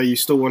games that you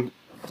still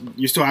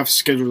have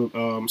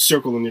scheduled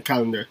circled on your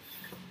calendar,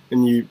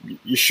 and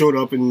you showed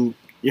up and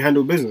you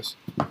handled business.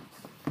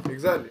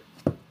 Exactly.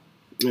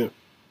 Yeah.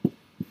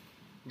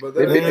 But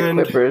they beat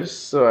the Clippers,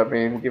 so I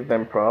mean, give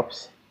them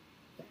props.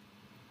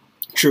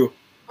 True.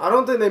 I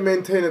don't think they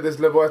maintain at this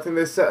level. I think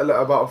they settle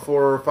at about a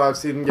 4 or 5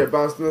 seed and get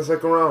bounced in the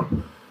second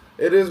round.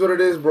 It is what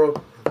it is,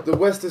 bro. The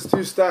West is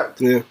too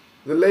stacked. Yeah.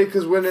 The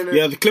Lakers winning it.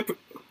 Yeah, the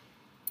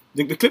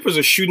Clippers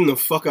are shooting the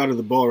fuck out of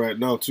the ball right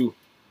now too.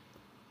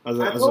 As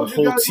a whole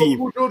team.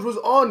 Paul George was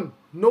on.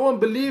 No one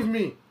believed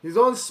me. He's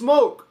on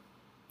smoke.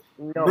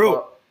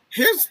 Bro,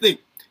 here's the thing.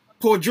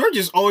 Paul George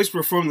has always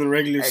performed in the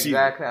regular season.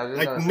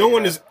 Like no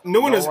one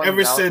has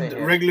ever said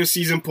regular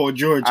season Paul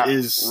George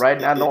is right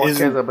now. No one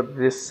cares about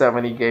this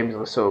 70 games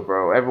or so,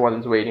 bro.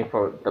 Everyone's waiting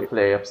for the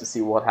playoffs to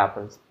see what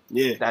happens.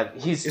 Yeah,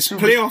 it's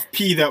playoff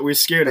P that we're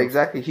scared of.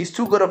 Exactly, he's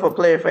too good of a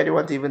player for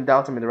anyone to even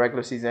doubt him in the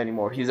regular season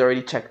anymore. He's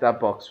already checked that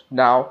box.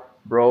 Now,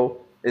 bro,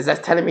 is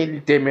that telling me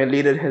Damian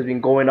Lillard has been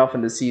going off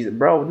in the season,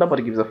 bro?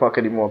 Nobody gives a fuck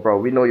anymore, bro.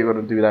 We know you're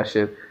gonna do that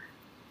shit.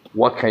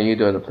 What can you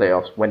do in the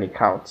playoffs when it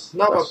counts?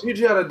 No, but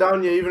PG had a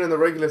down year even in the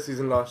regular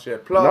season last year.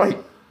 Plus,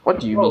 what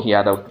do you mean he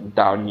had a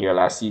down year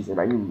last season?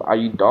 Are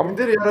you dumb? He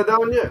did. He had a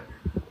down year,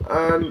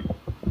 and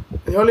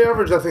he only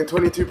averaged I think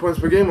 22 points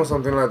per game or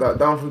something like that,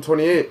 down from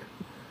 28.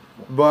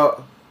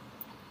 But,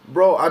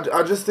 bro,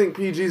 I just think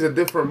PG's a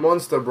different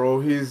monster,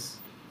 bro. His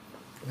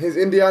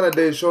Indiana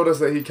days showed us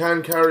that he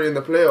can carry in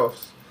the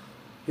playoffs.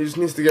 He just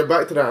needs to get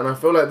back to that, and I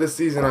feel like this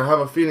season I have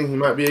a feeling he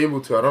might be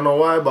able to. I don't know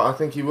why, but I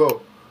think he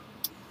will.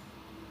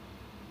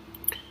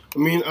 I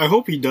mean, I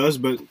hope he does,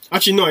 but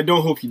actually, no, I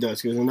don't hope he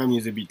does because then that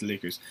means they beat the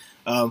Lakers.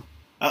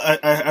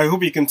 I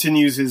hope he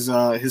continues his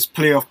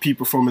playoff P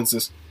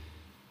performances.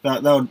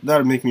 That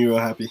would make me real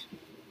happy.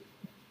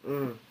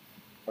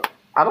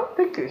 I don't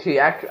think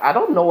I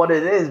don't know what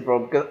it is, bro.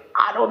 Because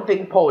I don't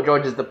think Paul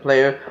George is the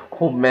player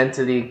who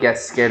mentally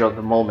gets scared of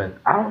the moment.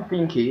 I don't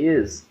think he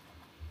is.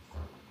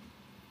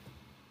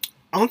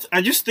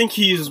 I just think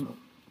he is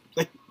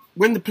like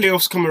when the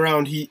playoffs come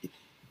around, he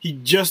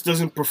just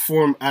doesn't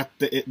perform at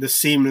the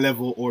same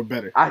level or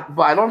better.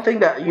 But I don't think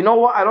that, you know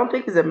what? I don't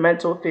think it's a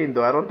mental thing,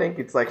 though. I don't think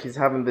it's like he's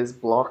having this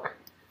block.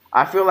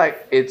 I feel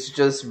like it's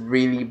just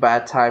really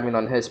bad timing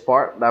on his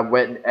part that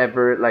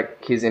whenever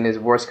like he's in his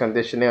worst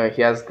conditioning or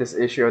he has this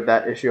issue or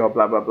that issue or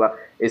blah, blah, blah,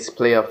 it's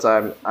playoff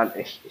time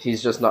and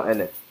he's just not in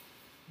it.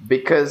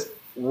 Because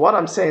what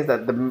I'm saying is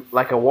that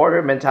a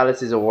warrior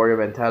mentality is a warrior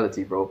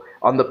mentality, bro.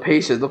 On the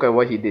Pacers, look at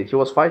what he did. He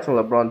was fighting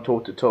LeBron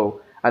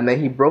toe-to-toe and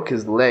then he broke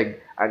his leg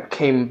and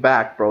came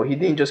back, bro. He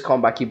didn't just come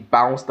back, he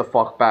bounced the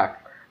fuck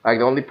back. Like,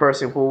 the only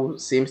person who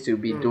seems to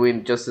be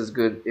doing just as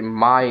good in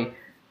my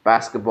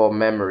basketball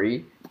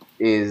memory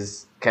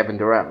is Kevin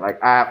Durant.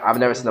 Like, I've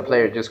never seen a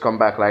player just come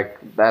back like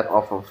that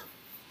off of...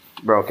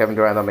 Bro, Kevin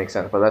Durant, that makes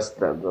sense, but let's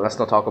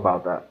not talk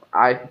about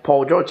that.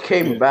 Paul George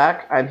came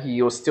back, and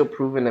he was still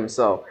proving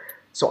himself.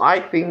 So I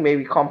think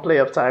maybe come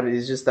playoff time,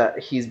 it's just that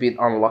he's been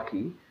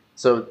unlucky.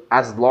 So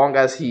as long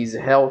as he's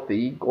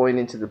healthy going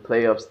into the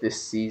playoffs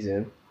this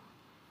season,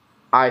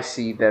 I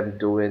see them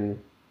doing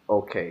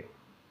okay.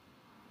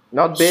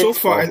 Not big. So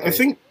far,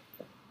 okay.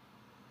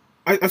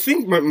 I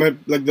think my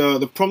like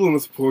the problem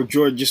with Paul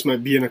George just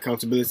might be an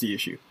accountability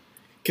issue,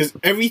 because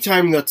every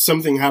time that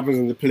something happens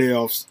in the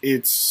playoffs,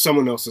 it's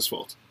someone else's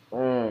fault,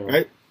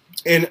 right?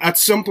 And at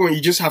some point,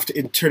 you just have to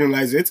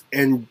internalize it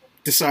and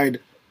decide,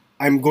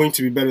 I'm going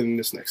to be better than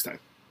this next time.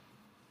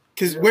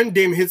 Because when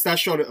Dame hits that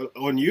shot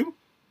on you,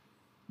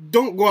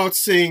 don't go out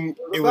saying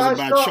it was a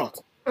bad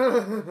shot.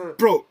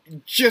 Bro,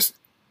 just,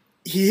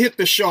 he hit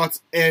the shot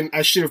and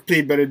I should have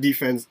played better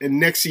defense, and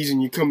next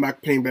season you come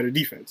back playing better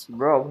defense.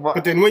 Bro,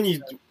 but then when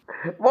you...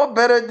 What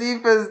better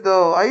defense,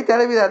 though? Are you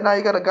telling me that now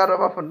you got to guard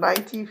him up for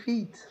 90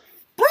 feet?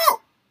 Bro,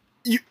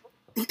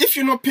 if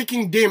you're not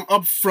picking Dame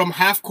up from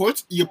half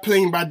court, you're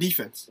playing bad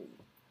defense.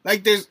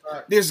 Like,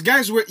 there's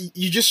guys where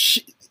you just...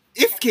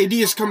 if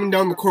KD is coming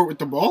down the court with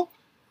the ball,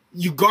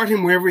 you guard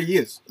him wherever he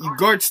is. You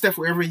guard Steph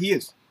wherever he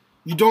is.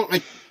 You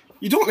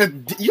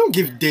don't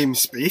give Dame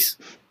space.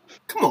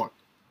 Come on.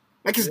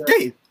 Like, it's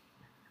Dame.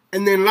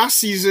 And then last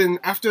season,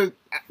 after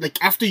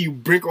you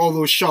break all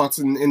those shots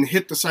and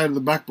hit the side of the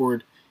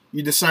backboard,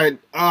 you decide,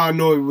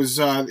 no, it was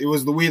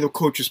the way the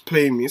coach was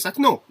playing me. It's like,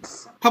 no.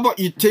 How about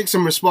you take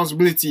some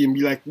responsibility and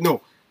be like,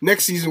 no,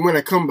 next season when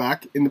I come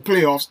back in the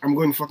playoffs, I'm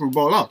going to fucking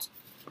ball out.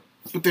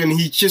 But then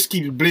he just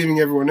keeps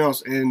blaming everyone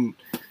else, and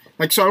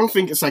like, so I don't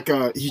think it's like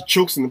he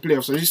chokes in the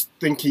playoffs. I just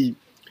think he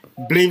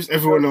blames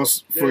everyone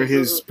else for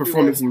his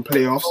performance in the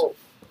playoffs.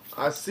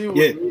 I see what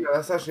you mean.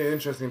 That's actually an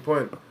interesting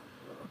point.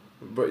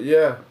 But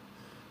yeah,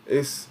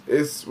 it's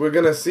we're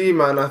gonna see,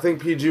 man. I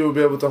think PG will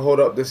be able to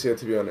hold up this year.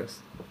 To be honest,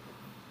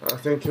 I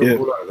think he'll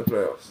ball out in the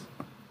playoffs.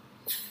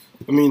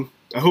 I mean,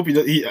 I hope he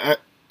does.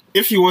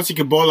 If he wants, he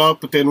can ball out.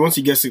 But then once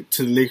he gets to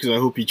the Lakers, I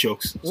hope he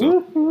chokes.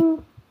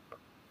 So.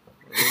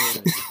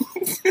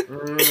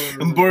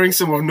 I'm borrowing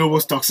some of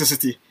Noble's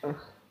toxicity.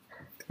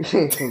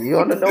 You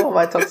want to know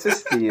my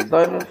toxicity?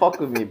 Don't even fuck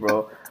with me,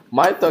 bro.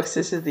 My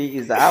toxicity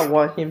is that I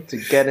want him to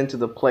get into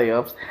the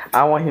playoffs.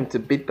 I want him to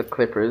beat the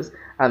Clippers,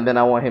 and then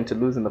I want him to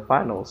lose in the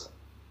finals.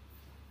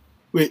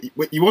 Wait,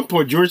 you want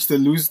Paul George to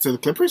lose to the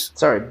Clippers?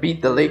 Sorry,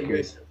 beat the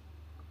Lakers.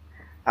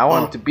 I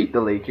want him to beat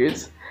the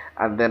Lakers,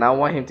 and then I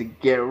want him to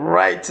get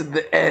right to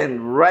the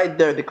end, right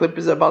there. The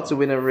Clippers are about to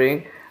win a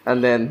ring.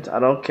 And then I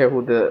don't care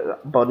who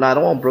I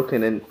don't want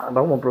Brooklyn in. I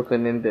don't want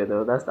Brooklyn in there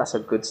though. That's a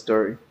good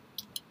story.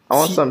 I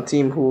want some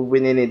team who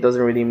winning it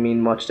doesn't really mean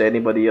much to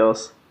anybody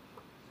else.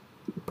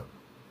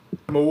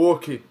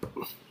 Milwaukee.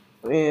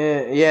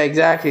 Yeah,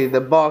 exactly.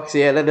 The Bucks.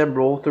 Yeah, let them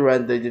roll through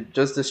and they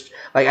just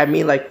like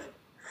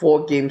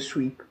 4-game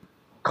sweep.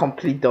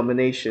 complete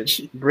domination,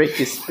 break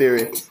his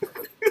spirit.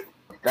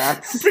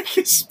 That's Break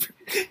his-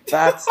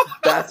 that's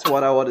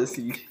what I want to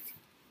see.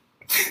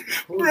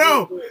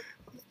 Bro.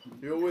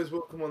 You're always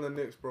welcome on the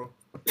Knicks, bro.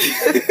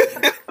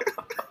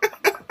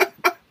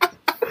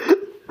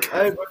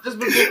 Hey, but just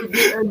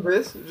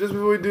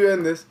before we do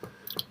end this,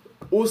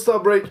 All-Star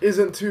break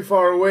isn't too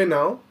far away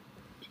now.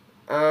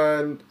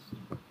 And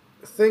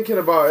thinking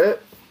about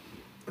it,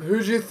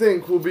 who do you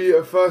think will be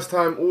a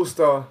first-time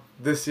All-Star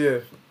this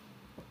year?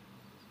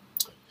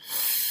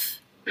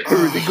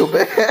 Rudy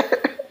Gobert.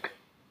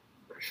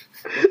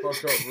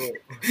 Fuck up,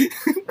 bro.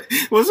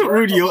 Wasn't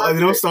Rudy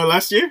an All-Star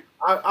last year?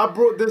 I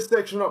brought this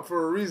section up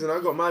for a reason. I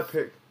got my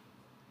pick.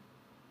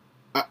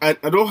 I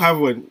don't have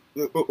one.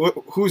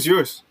 Who's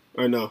yours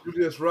right now?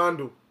 Julius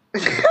Randle.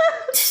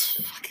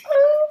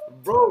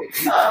 Bro,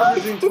 he's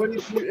averaging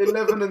 22,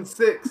 11, and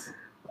 6.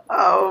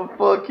 I'm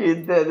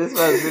fucking dead. This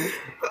man's been.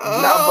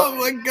 Oh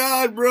my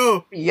god,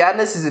 bro.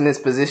 Giannis is in his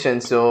position,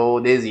 so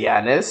there's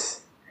Giannis.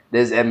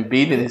 There's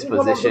Embiid in his Come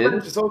off the position.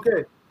 bench, it's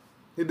okay.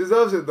 He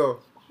deserves it though.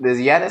 There's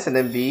Giannis and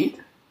Embiid.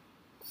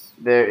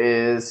 There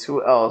is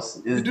who else?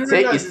 Is do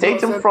realize he's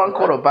Tatum not front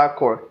court or back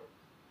court?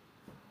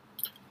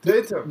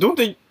 Tatum. Don't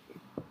they?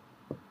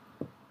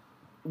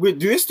 Wait,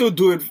 do they still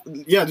do it?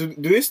 Yeah, do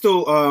they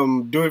still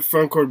do it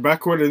front court, back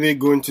court? Or are they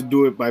going to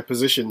do it by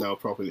position now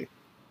properly?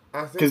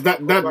 I think 'Cause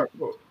that-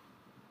 backcourt.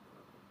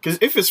 Because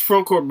if it's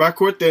front court, back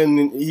court,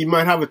 then he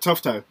might have a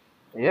tough time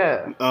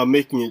Yeah.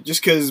 making it.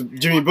 Just because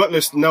Jimmy Butler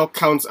now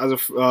counts as a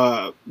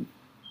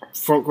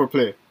front court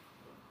player.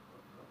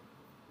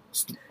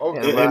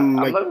 Okay. Yeah, And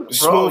but like I'm not-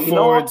 small bro, you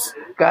know what? forwards.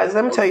 Guys,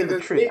 let me tell you Okay, the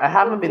there's truth. 8 I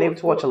haven't been able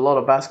to watch a lot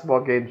of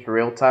basketball games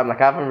real time. Like,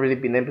 I haven't really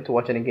been able to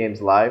watch any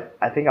games live.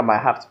 I think I might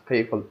have to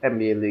pay for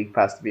NBA League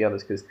Pass, to be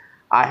honest, because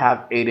I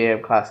have 8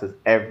 a.m. classes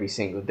every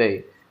single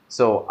day.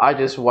 So I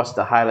just watch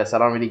the highlights. I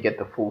don't really get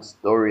the full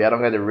story. I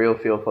don't get the real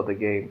feel for the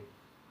game.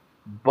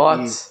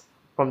 But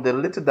from the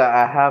little that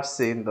I have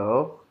seen,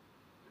 though,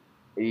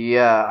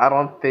 yeah, I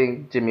don't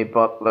think Jimmy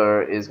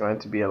Butler is going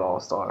to be an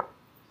all-star.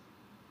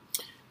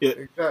 Yeah,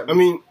 Exactly. I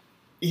mean,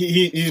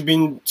 he's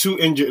been too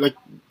injured. Like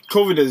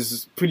COVID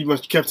has pretty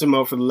much kept him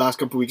out for the last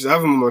couple of weeks. I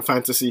have him on my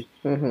fantasy,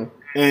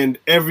 and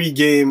every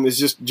game is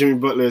just Jimmy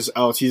Butler is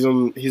out. He's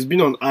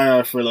been on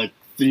IR for like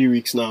 3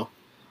 weeks now,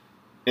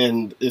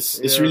 and it's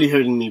Yeah. really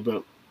hurting me.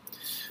 But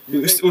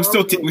we're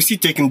still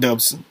taking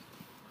dubs.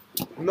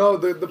 No,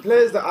 the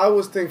players that I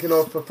was thinking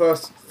of for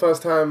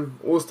first time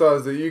All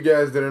Stars that you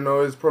guys didn't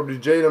know is probably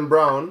Jaylen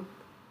Brown.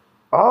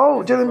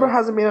 Oh, Jalen Brown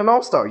hasn't been an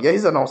all-star. Yeah,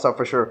 he's an all-star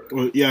for sure.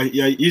 Well, yeah,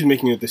 he's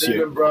making it this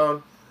year. Jaylen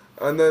Brown,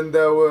 and then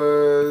there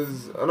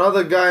was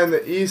another guy in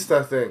the East,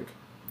 I think.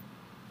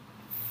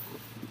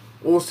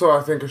 Also,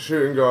 I think a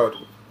shooting guard.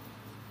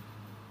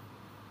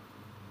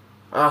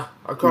 I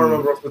can't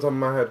remember off the top of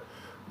my head,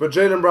 but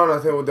Jaylen Brown, I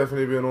think, will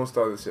definitely be an All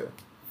Star this year.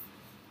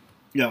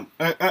 Yeah,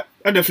 I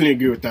definitely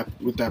agree with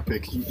that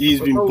pick. He's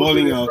been no,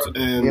 balling Jaylen out, Brown.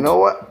 and You know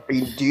what?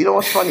 Do you know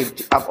what's funny?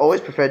 I've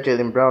always preferred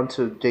Jalen Brown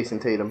to Jason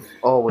Tatum.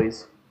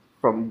 Always.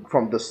 From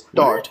the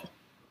start.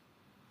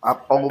 I've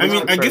always I mean,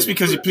 I preferred- guess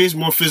because he plays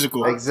more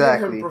physical.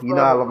 Exactly. I've seen him You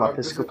know I love perform. my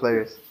physical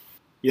players.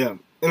 Yeah,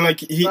 and like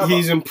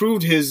he's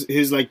improved his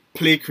like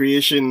play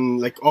creation,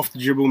 like off the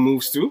dribble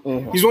moves too.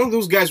 He's one of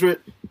those guys where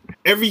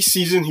every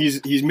season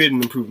he's made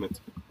an improvement,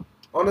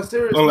 On a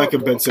serious unlike a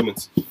note, Ben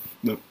Simmons.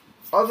 No.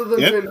 other than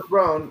Yep.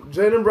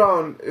 Jaylen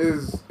Brown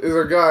is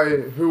a guy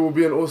who will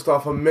be an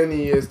All-Star for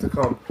many years to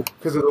come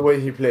because of the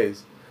way he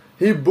plays.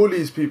 He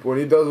bullies people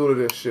and he does all of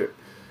this shit.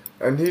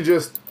 And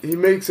he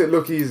makes it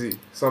look easy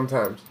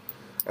sometimes.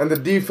 And the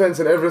defense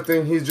and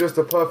everything, he's just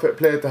a perfect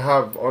player to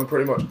have on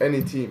pretty much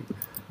any team.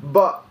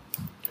 But,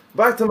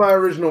 back to my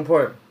original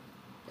point.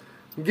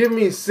 Give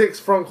me 6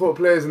 frontcourt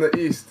players in the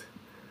East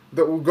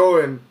that will go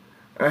in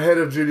ahead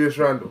of Julius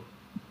Randle.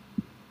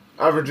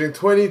 Averaging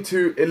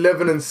 22,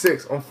 11, and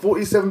 6 on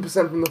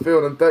 47% from the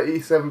field and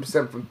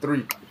 37% from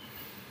 3.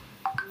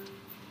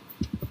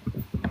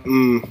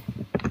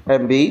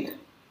 Embiid?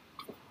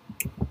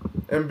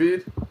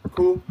 Embiid,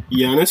 cool.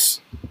 Giannis,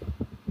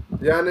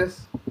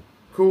 Giannis,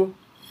 cool.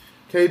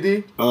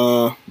 KD,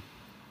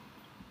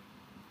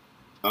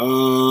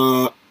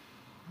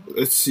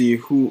 let's see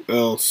who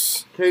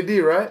else.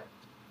 KD, right?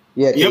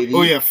 Yeah, Yep. KD.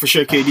 Oh yeah, for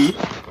sure, KD.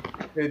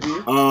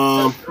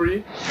 KD. That's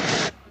 3.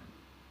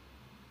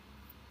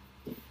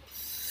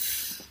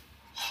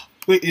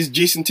 Wait, is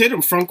Jason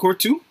Tatum front court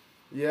too?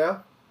 Yeah.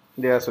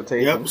 Yeah, so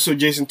Tatum. Yep. So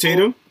Jason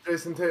Tatum,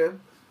 Jason Tatum.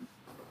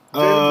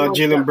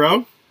 Jaylen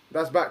Brown.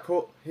 That's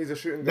backcourt. He's a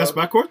shooting guard. That's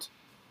backcourt.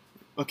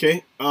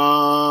 Okay.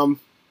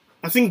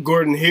 I think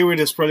Gordon Hayward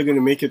is probably going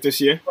to make it this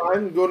year.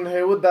 Fine. Gordon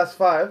Hayward, that's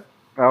 5.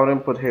 I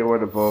wouldn't put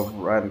Hayward above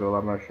Randall.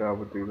 I'm not sure I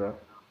would do that.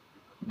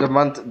 I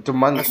think-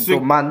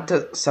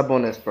 Domantas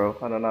Sabonis, bro.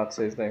 I don't know how to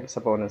say his name.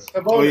 Sabonis.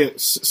 Oh yeah, But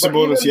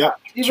Sabonis. Yeah.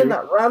 Even True.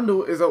 that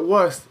Randall is at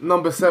worst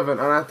number 7,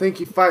 and I think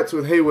he fights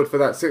with Hayward for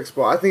that 6th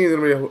spot. I think he's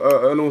gonna be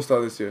an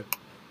All-Star this year.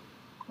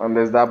 And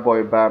there's that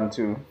boy Bam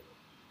too.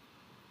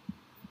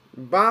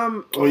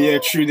 Bam. Oh yeah,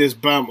 true. There's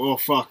Bam. Oh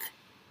fuck.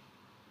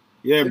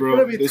 Yeah, It's bro.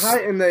 gonna be This-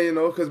 tight in there, you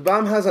know, because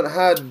Bam hasn't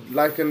had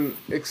like an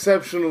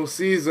exceptional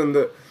season.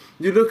 That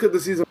you look at the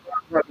season,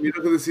 you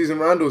look at the season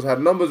Randall's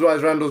had. Numbers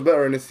wise, Randall's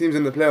better, and his team's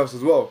in the playoffs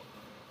as well.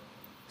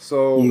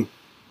 So,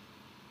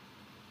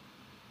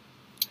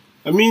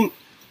 I mean,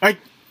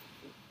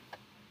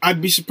 I'd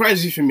be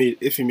surprised if he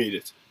made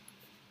it.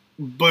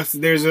 But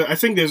I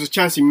think there's a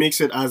chance he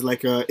makes it as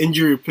like a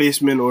injury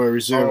replacement or a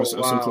reserve or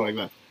something like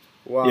that.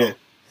 wow. Yeah.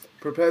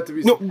 Prepared to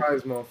be No.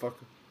 surprised, motherfucker.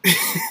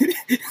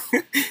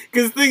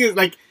 Because the thing is,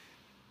 like,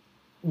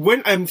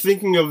 when I'm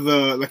thinking of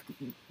the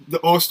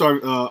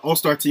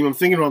all-star team, I'm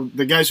thinking of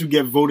the guys who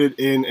get voted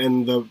in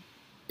and the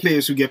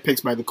players who get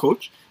picked by the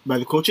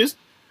coaches.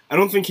 I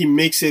don't think he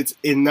makes it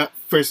in that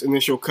first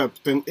initial cut.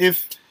 Then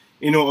if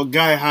a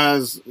guy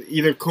has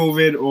either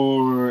COVID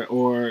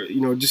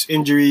or just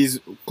injuries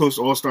close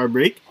to all-star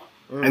break,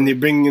 and they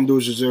bring in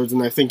those reserves,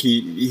 and I think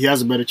he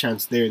has a better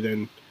chance there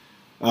than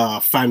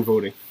fan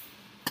voting.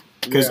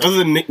 Because other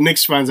than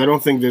Knicks fans, I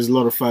don't think there's a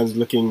lot of fans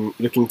looking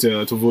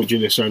to vote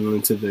Julius Randle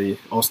into the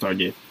All-Star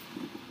game.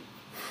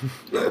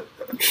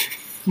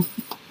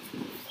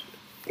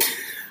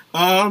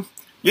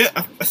 Yeah,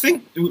 I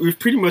think we've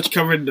pretty much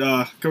covered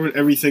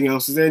everything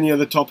else. Is there any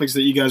other topics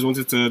that you guys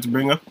wanted to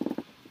bring up?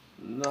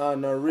 Nah,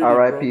 no, really.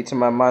 R.I.P. to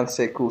my man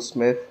Sekou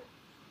Smith,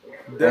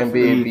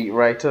 NBA beat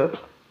writer,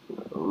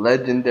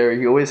 legendary.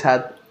 He always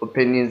had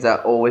opinions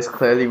that always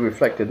clearly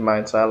reflected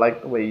mine, so I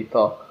like the way he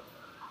thought.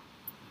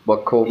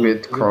 But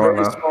COVID,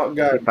 Corona, smart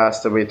guy. he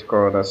passed away to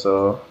Corona,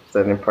 so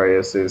sending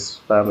prayers to his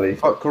family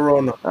Fuck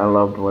Corona. and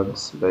loved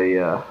ones. But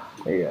yeah.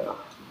 Yeah,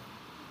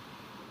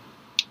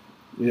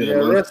 Yeah,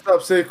 man. rest up,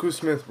 Sekou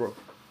Smith, bro.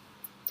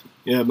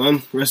 Yeah,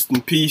 man. Rest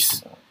in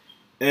peace.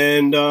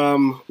 And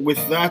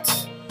with that,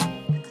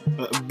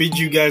 bid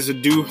you guys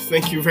adieu.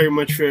 Thank you very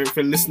much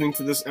for listening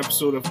to this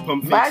episode of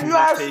Pump Fakes Man, and you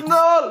Hot Takes.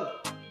 Arsenal!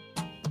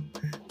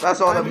 That's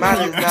all that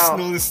matters now.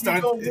 Arsenal is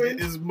starting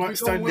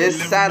to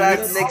This sad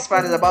ass Knicks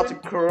fan is about to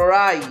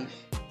cry.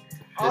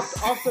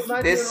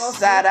 This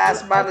sad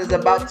ass man is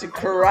about to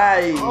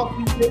cry.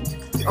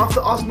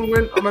 After Arsenal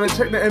win, I'm gonna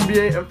check the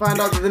NBA and find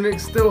out that the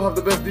Knicks still have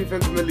the best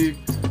defense in the league,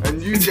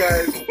 and you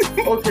guys,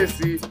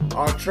 OKC,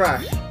 are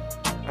trash.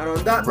 And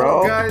on that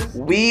Bro, note, guys,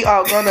 we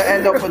are gonna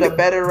end up with a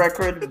better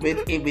record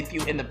with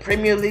you in the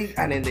Premier League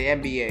and in the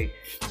NBA.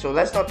 So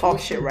let's not talk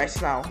shit right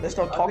now. Let's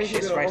not talk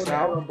shit right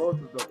now. on both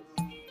of those.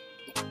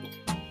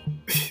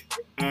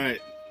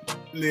 Alright.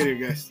 Later,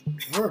 guys.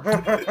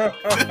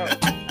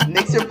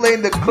 Knicks are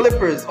playing the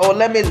Clippers. Oh,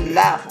 let me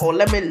laugh. Oh,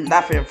 let me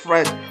laugh in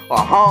French.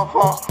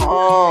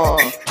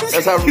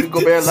 That's how Rudy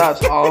Gobert laughs.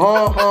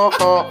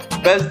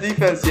 Best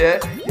defense, yeah.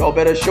 Y'all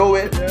better show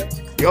it.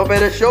 Y'all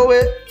better show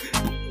it.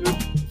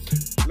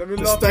 Let me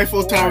The laugh.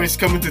 Stifle at Tower Kawhi. is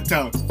coming to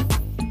town.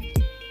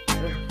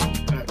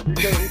 You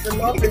can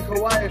laugh at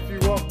Kawhi if you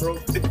want, bro.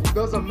 It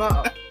doesn't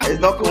matter. It's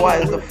not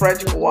Kawhi, it's the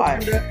French Kawhi.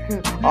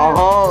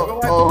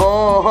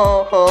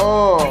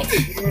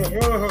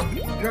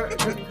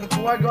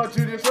 Kawhi got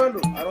Julius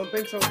Randle? I don't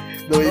think so.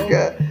 No, you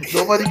can't.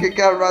 Nobody can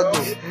count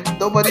Randle.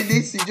 Nobody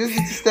needs to. You just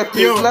need to step to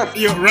his left.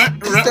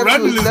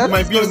 Randle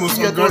might be the most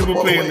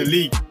unguardable player in the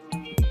league.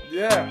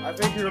 Yeah, I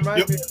think he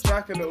reminds me of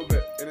Shaq a little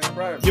bit in his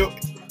prime.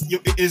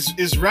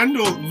 Is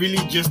Randle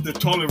really just the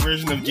taller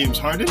version of James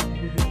Harden?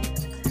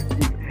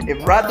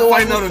 If Randle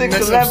was Find out in the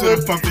next 6'11", episode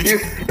of Pump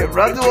Fakes. if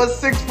Randle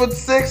was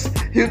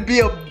 6'6", he'd be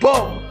a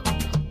bum.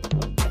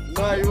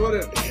 Nah, he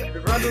wouldn't.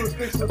 If Randle was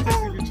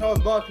 6'6", he'd be Charles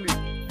Barkley.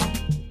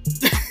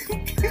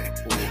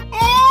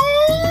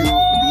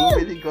 You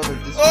really gonna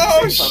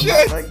disrespect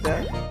shit. like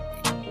that?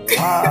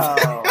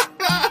 Wow.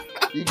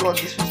 You gonna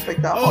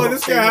disrespect that? Oh,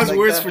 this guy has like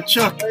words that? for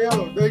Chuck. Hey,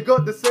 yo, they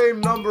got the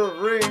same number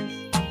of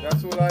rings.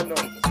 That's what I know.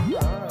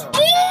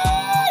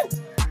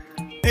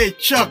 Hey,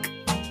 Chuck.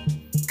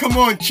 Come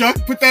on, Chuck.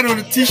 Put that on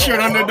a t-shirt,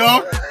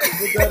 underdog.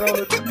 Put that on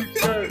a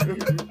t-shirt.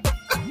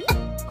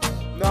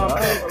 Nah,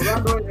 man,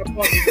 Randle in your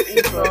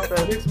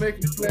pocket. Knicks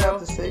making You have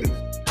to playoffs. say.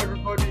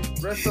 Everybody,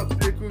 rest up,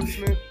 Sekou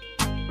Smith.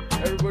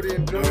 Everybody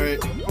enjoy Alright.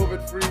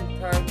 COVID-free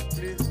time,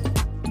 please.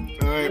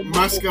 All right,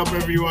 mask up,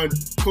 everyone.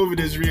 COVID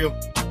is real.